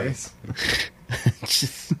 Nice.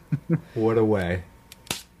 What a way.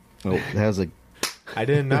 Oh, that was I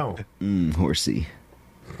didn't know. Horsey.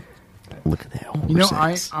 Look at that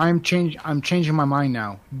horse. I'm changing my mind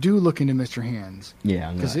now. Do look into Mr. Hands.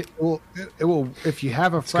 Yeah, because it will. If you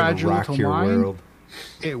have a fragile little mind,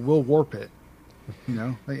 it will warp it.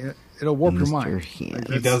 It'll warp your mind.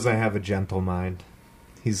 He doesn't have a gentle mind.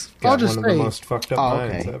 He's got one of the most fucked up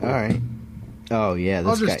minds ever. All right. Oh yeah,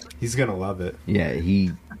 this guy. He's gonna love it. Yeah,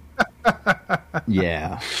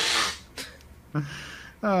 yeah.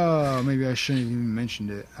 Oh, maybe I shouldn't have even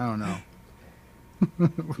mentioned it. I don't know.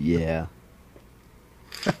 Yeah.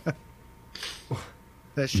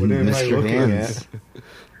 That should what am I Mr. looking Hands. at?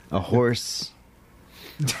 A horse.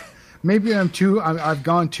 Maybe I've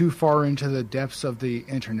gone too far into the depths of the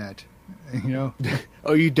internet.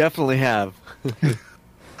 Oh, you definitely have.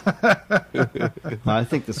 Well, I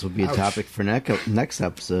think this will be a topic for next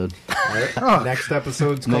episode. Next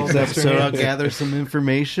episode's called Next episode, I'll gather some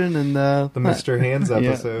information and the Mr. Hands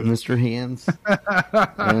episode. Yeah, Mr. Hands.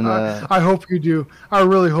 And, I hope you do. I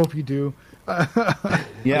really hope you do.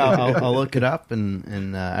 Yeah, I'll look it up,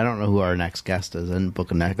 and I don't know who our next guest is. And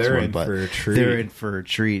book a next They're one, in but for a treat. they're in for a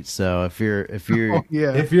treat. So if you're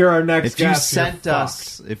Yeah. If you're our next if you guest, sent you're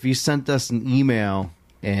us if you sent us an email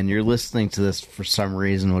and you're listening to this for some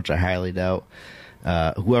reason, which I highly doubt,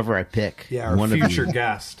 whoever I pick, fucked. Our one future of you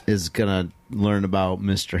guest. is gonna learn about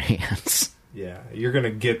Mr. Hands. Yeah, you're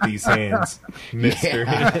gonna get these hands, Mr.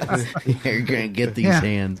 Hands. Yeah, you're gonna get these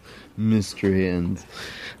hands, Mr. Hands.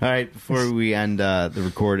 All right, before we end the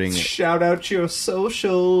recording, Shout out your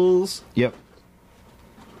socials yep.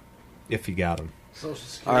 if you got them.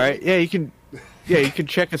 All right, yeah, you can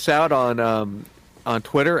check us out on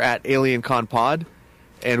Twitter at AlienConPod,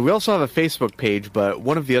 and we also have a Facebook page. But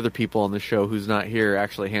one of the other people on the show who's not here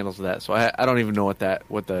actually handles that, so I don't even know what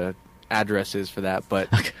the address is for that. But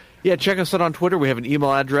yeah, check us out on Twitter. We have an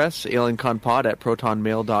email address,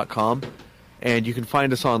 alienconpod@protonmail.com, and you can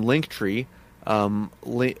find us on Linktree.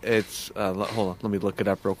 It's hold on, let me look it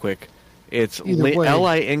up real quick. It's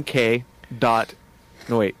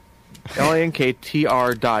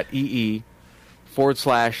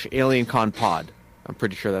linktr.ee/alienconpod. I'm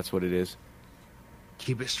pretty sure that's what it is.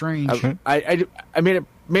 Keep it strange. I made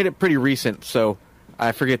it pretty recent, so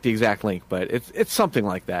I forget the exact link, but it's something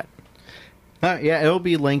like that. Yeah, it'll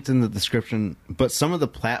be linked in the description, but some of the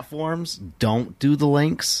platforms don't do the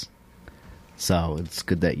links, so it's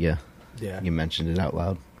good that you mentioned it out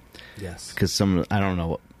loud. Yes, because I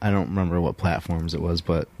don't remember what platforms it was,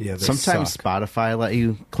 but sometimes suck. Spotify let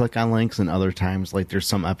you click on links, and other times, like there's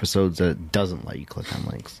some episodes that it doesn't let you click on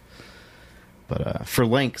links. But for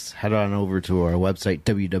links, head on over to our website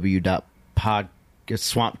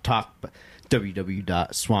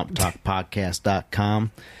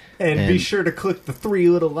www.swamptalkpodcast.com. And be sure to click the 3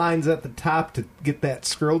 little lines at the top to get that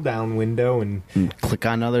scroll down window and click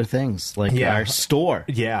on other things like our store.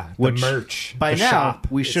 Yeah, which the merch. By the now, shop.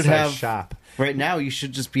 we should It says have shop. Right now, you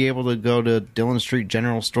should just be able to go to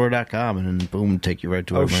DillonStreetGeneralStore.com and then boom, take you right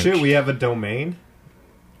to our merch. Oh shit, we have a domain?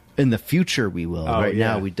 In the future, we will. Right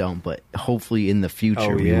now, we don't, but hopefully in the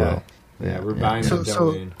future, we will. Yeah, we're buying the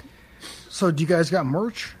domain. So do you guys got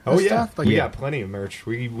merch? Oh and yeah, stuff? Like, we got plenty of merch.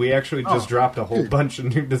 We actually just dropped a whole bunch of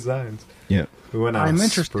new designs. Yeah, we went on I'm a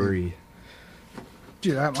interested. spree.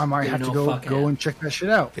 Dude, I might have to go and check that shit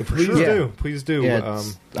out. Please do. Yeah,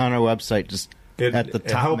 it's on our website, just at the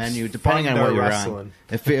top menu, depending on where you're on.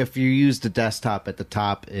 If you use the desktop at the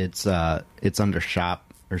top, it's under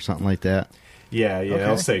shop or something like that. Yeah,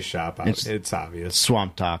 I'll say shop. It's obvious.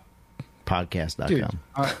 SwampTalkPodcast.com. Dude,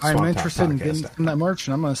 I'm interested in getting that merch,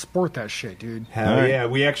 and I'm going to sport that shit, dude. Hell yeah.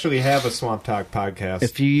 We actually have a Swamp Talk podcast.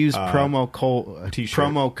 If you use promo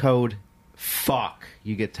code FUCK,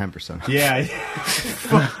 you get 10%. Yeah.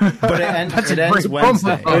 But it ends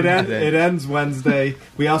Wednesday. It ends Wednesday.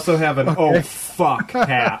 We also have an fuck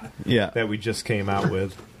hat that we just came out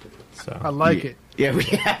with. So I like it. Yeah, we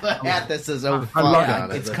have a hat that says fuck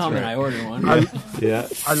on it. It's coming. Right. I ordered one. I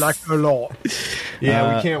like it a lot.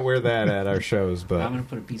 Yeah, we can't wear that at our shows, but I'm going to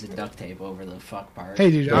put a piece of duct tape over the fuck part.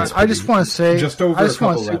 Hey, dude, I just want to say... Just over a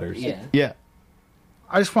couple letters. Yeah.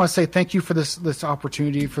 I just want to say thank you for this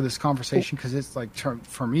opportunity, for this conversation, because it's like,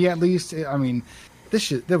 for me at least, I mean,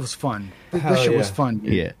 that was fun. This shit was fun,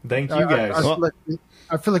 dude. Yeah. Thank you guys.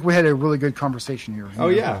 I feel like we had a really good conversation here. Oh,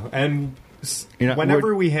 yeah. And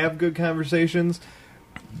whenever we have good conversations,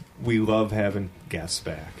 we love having guests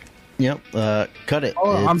back. Yep. Cut it.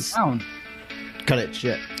 Oh, I'm down. Cut it.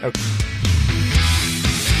 Shit. Okay.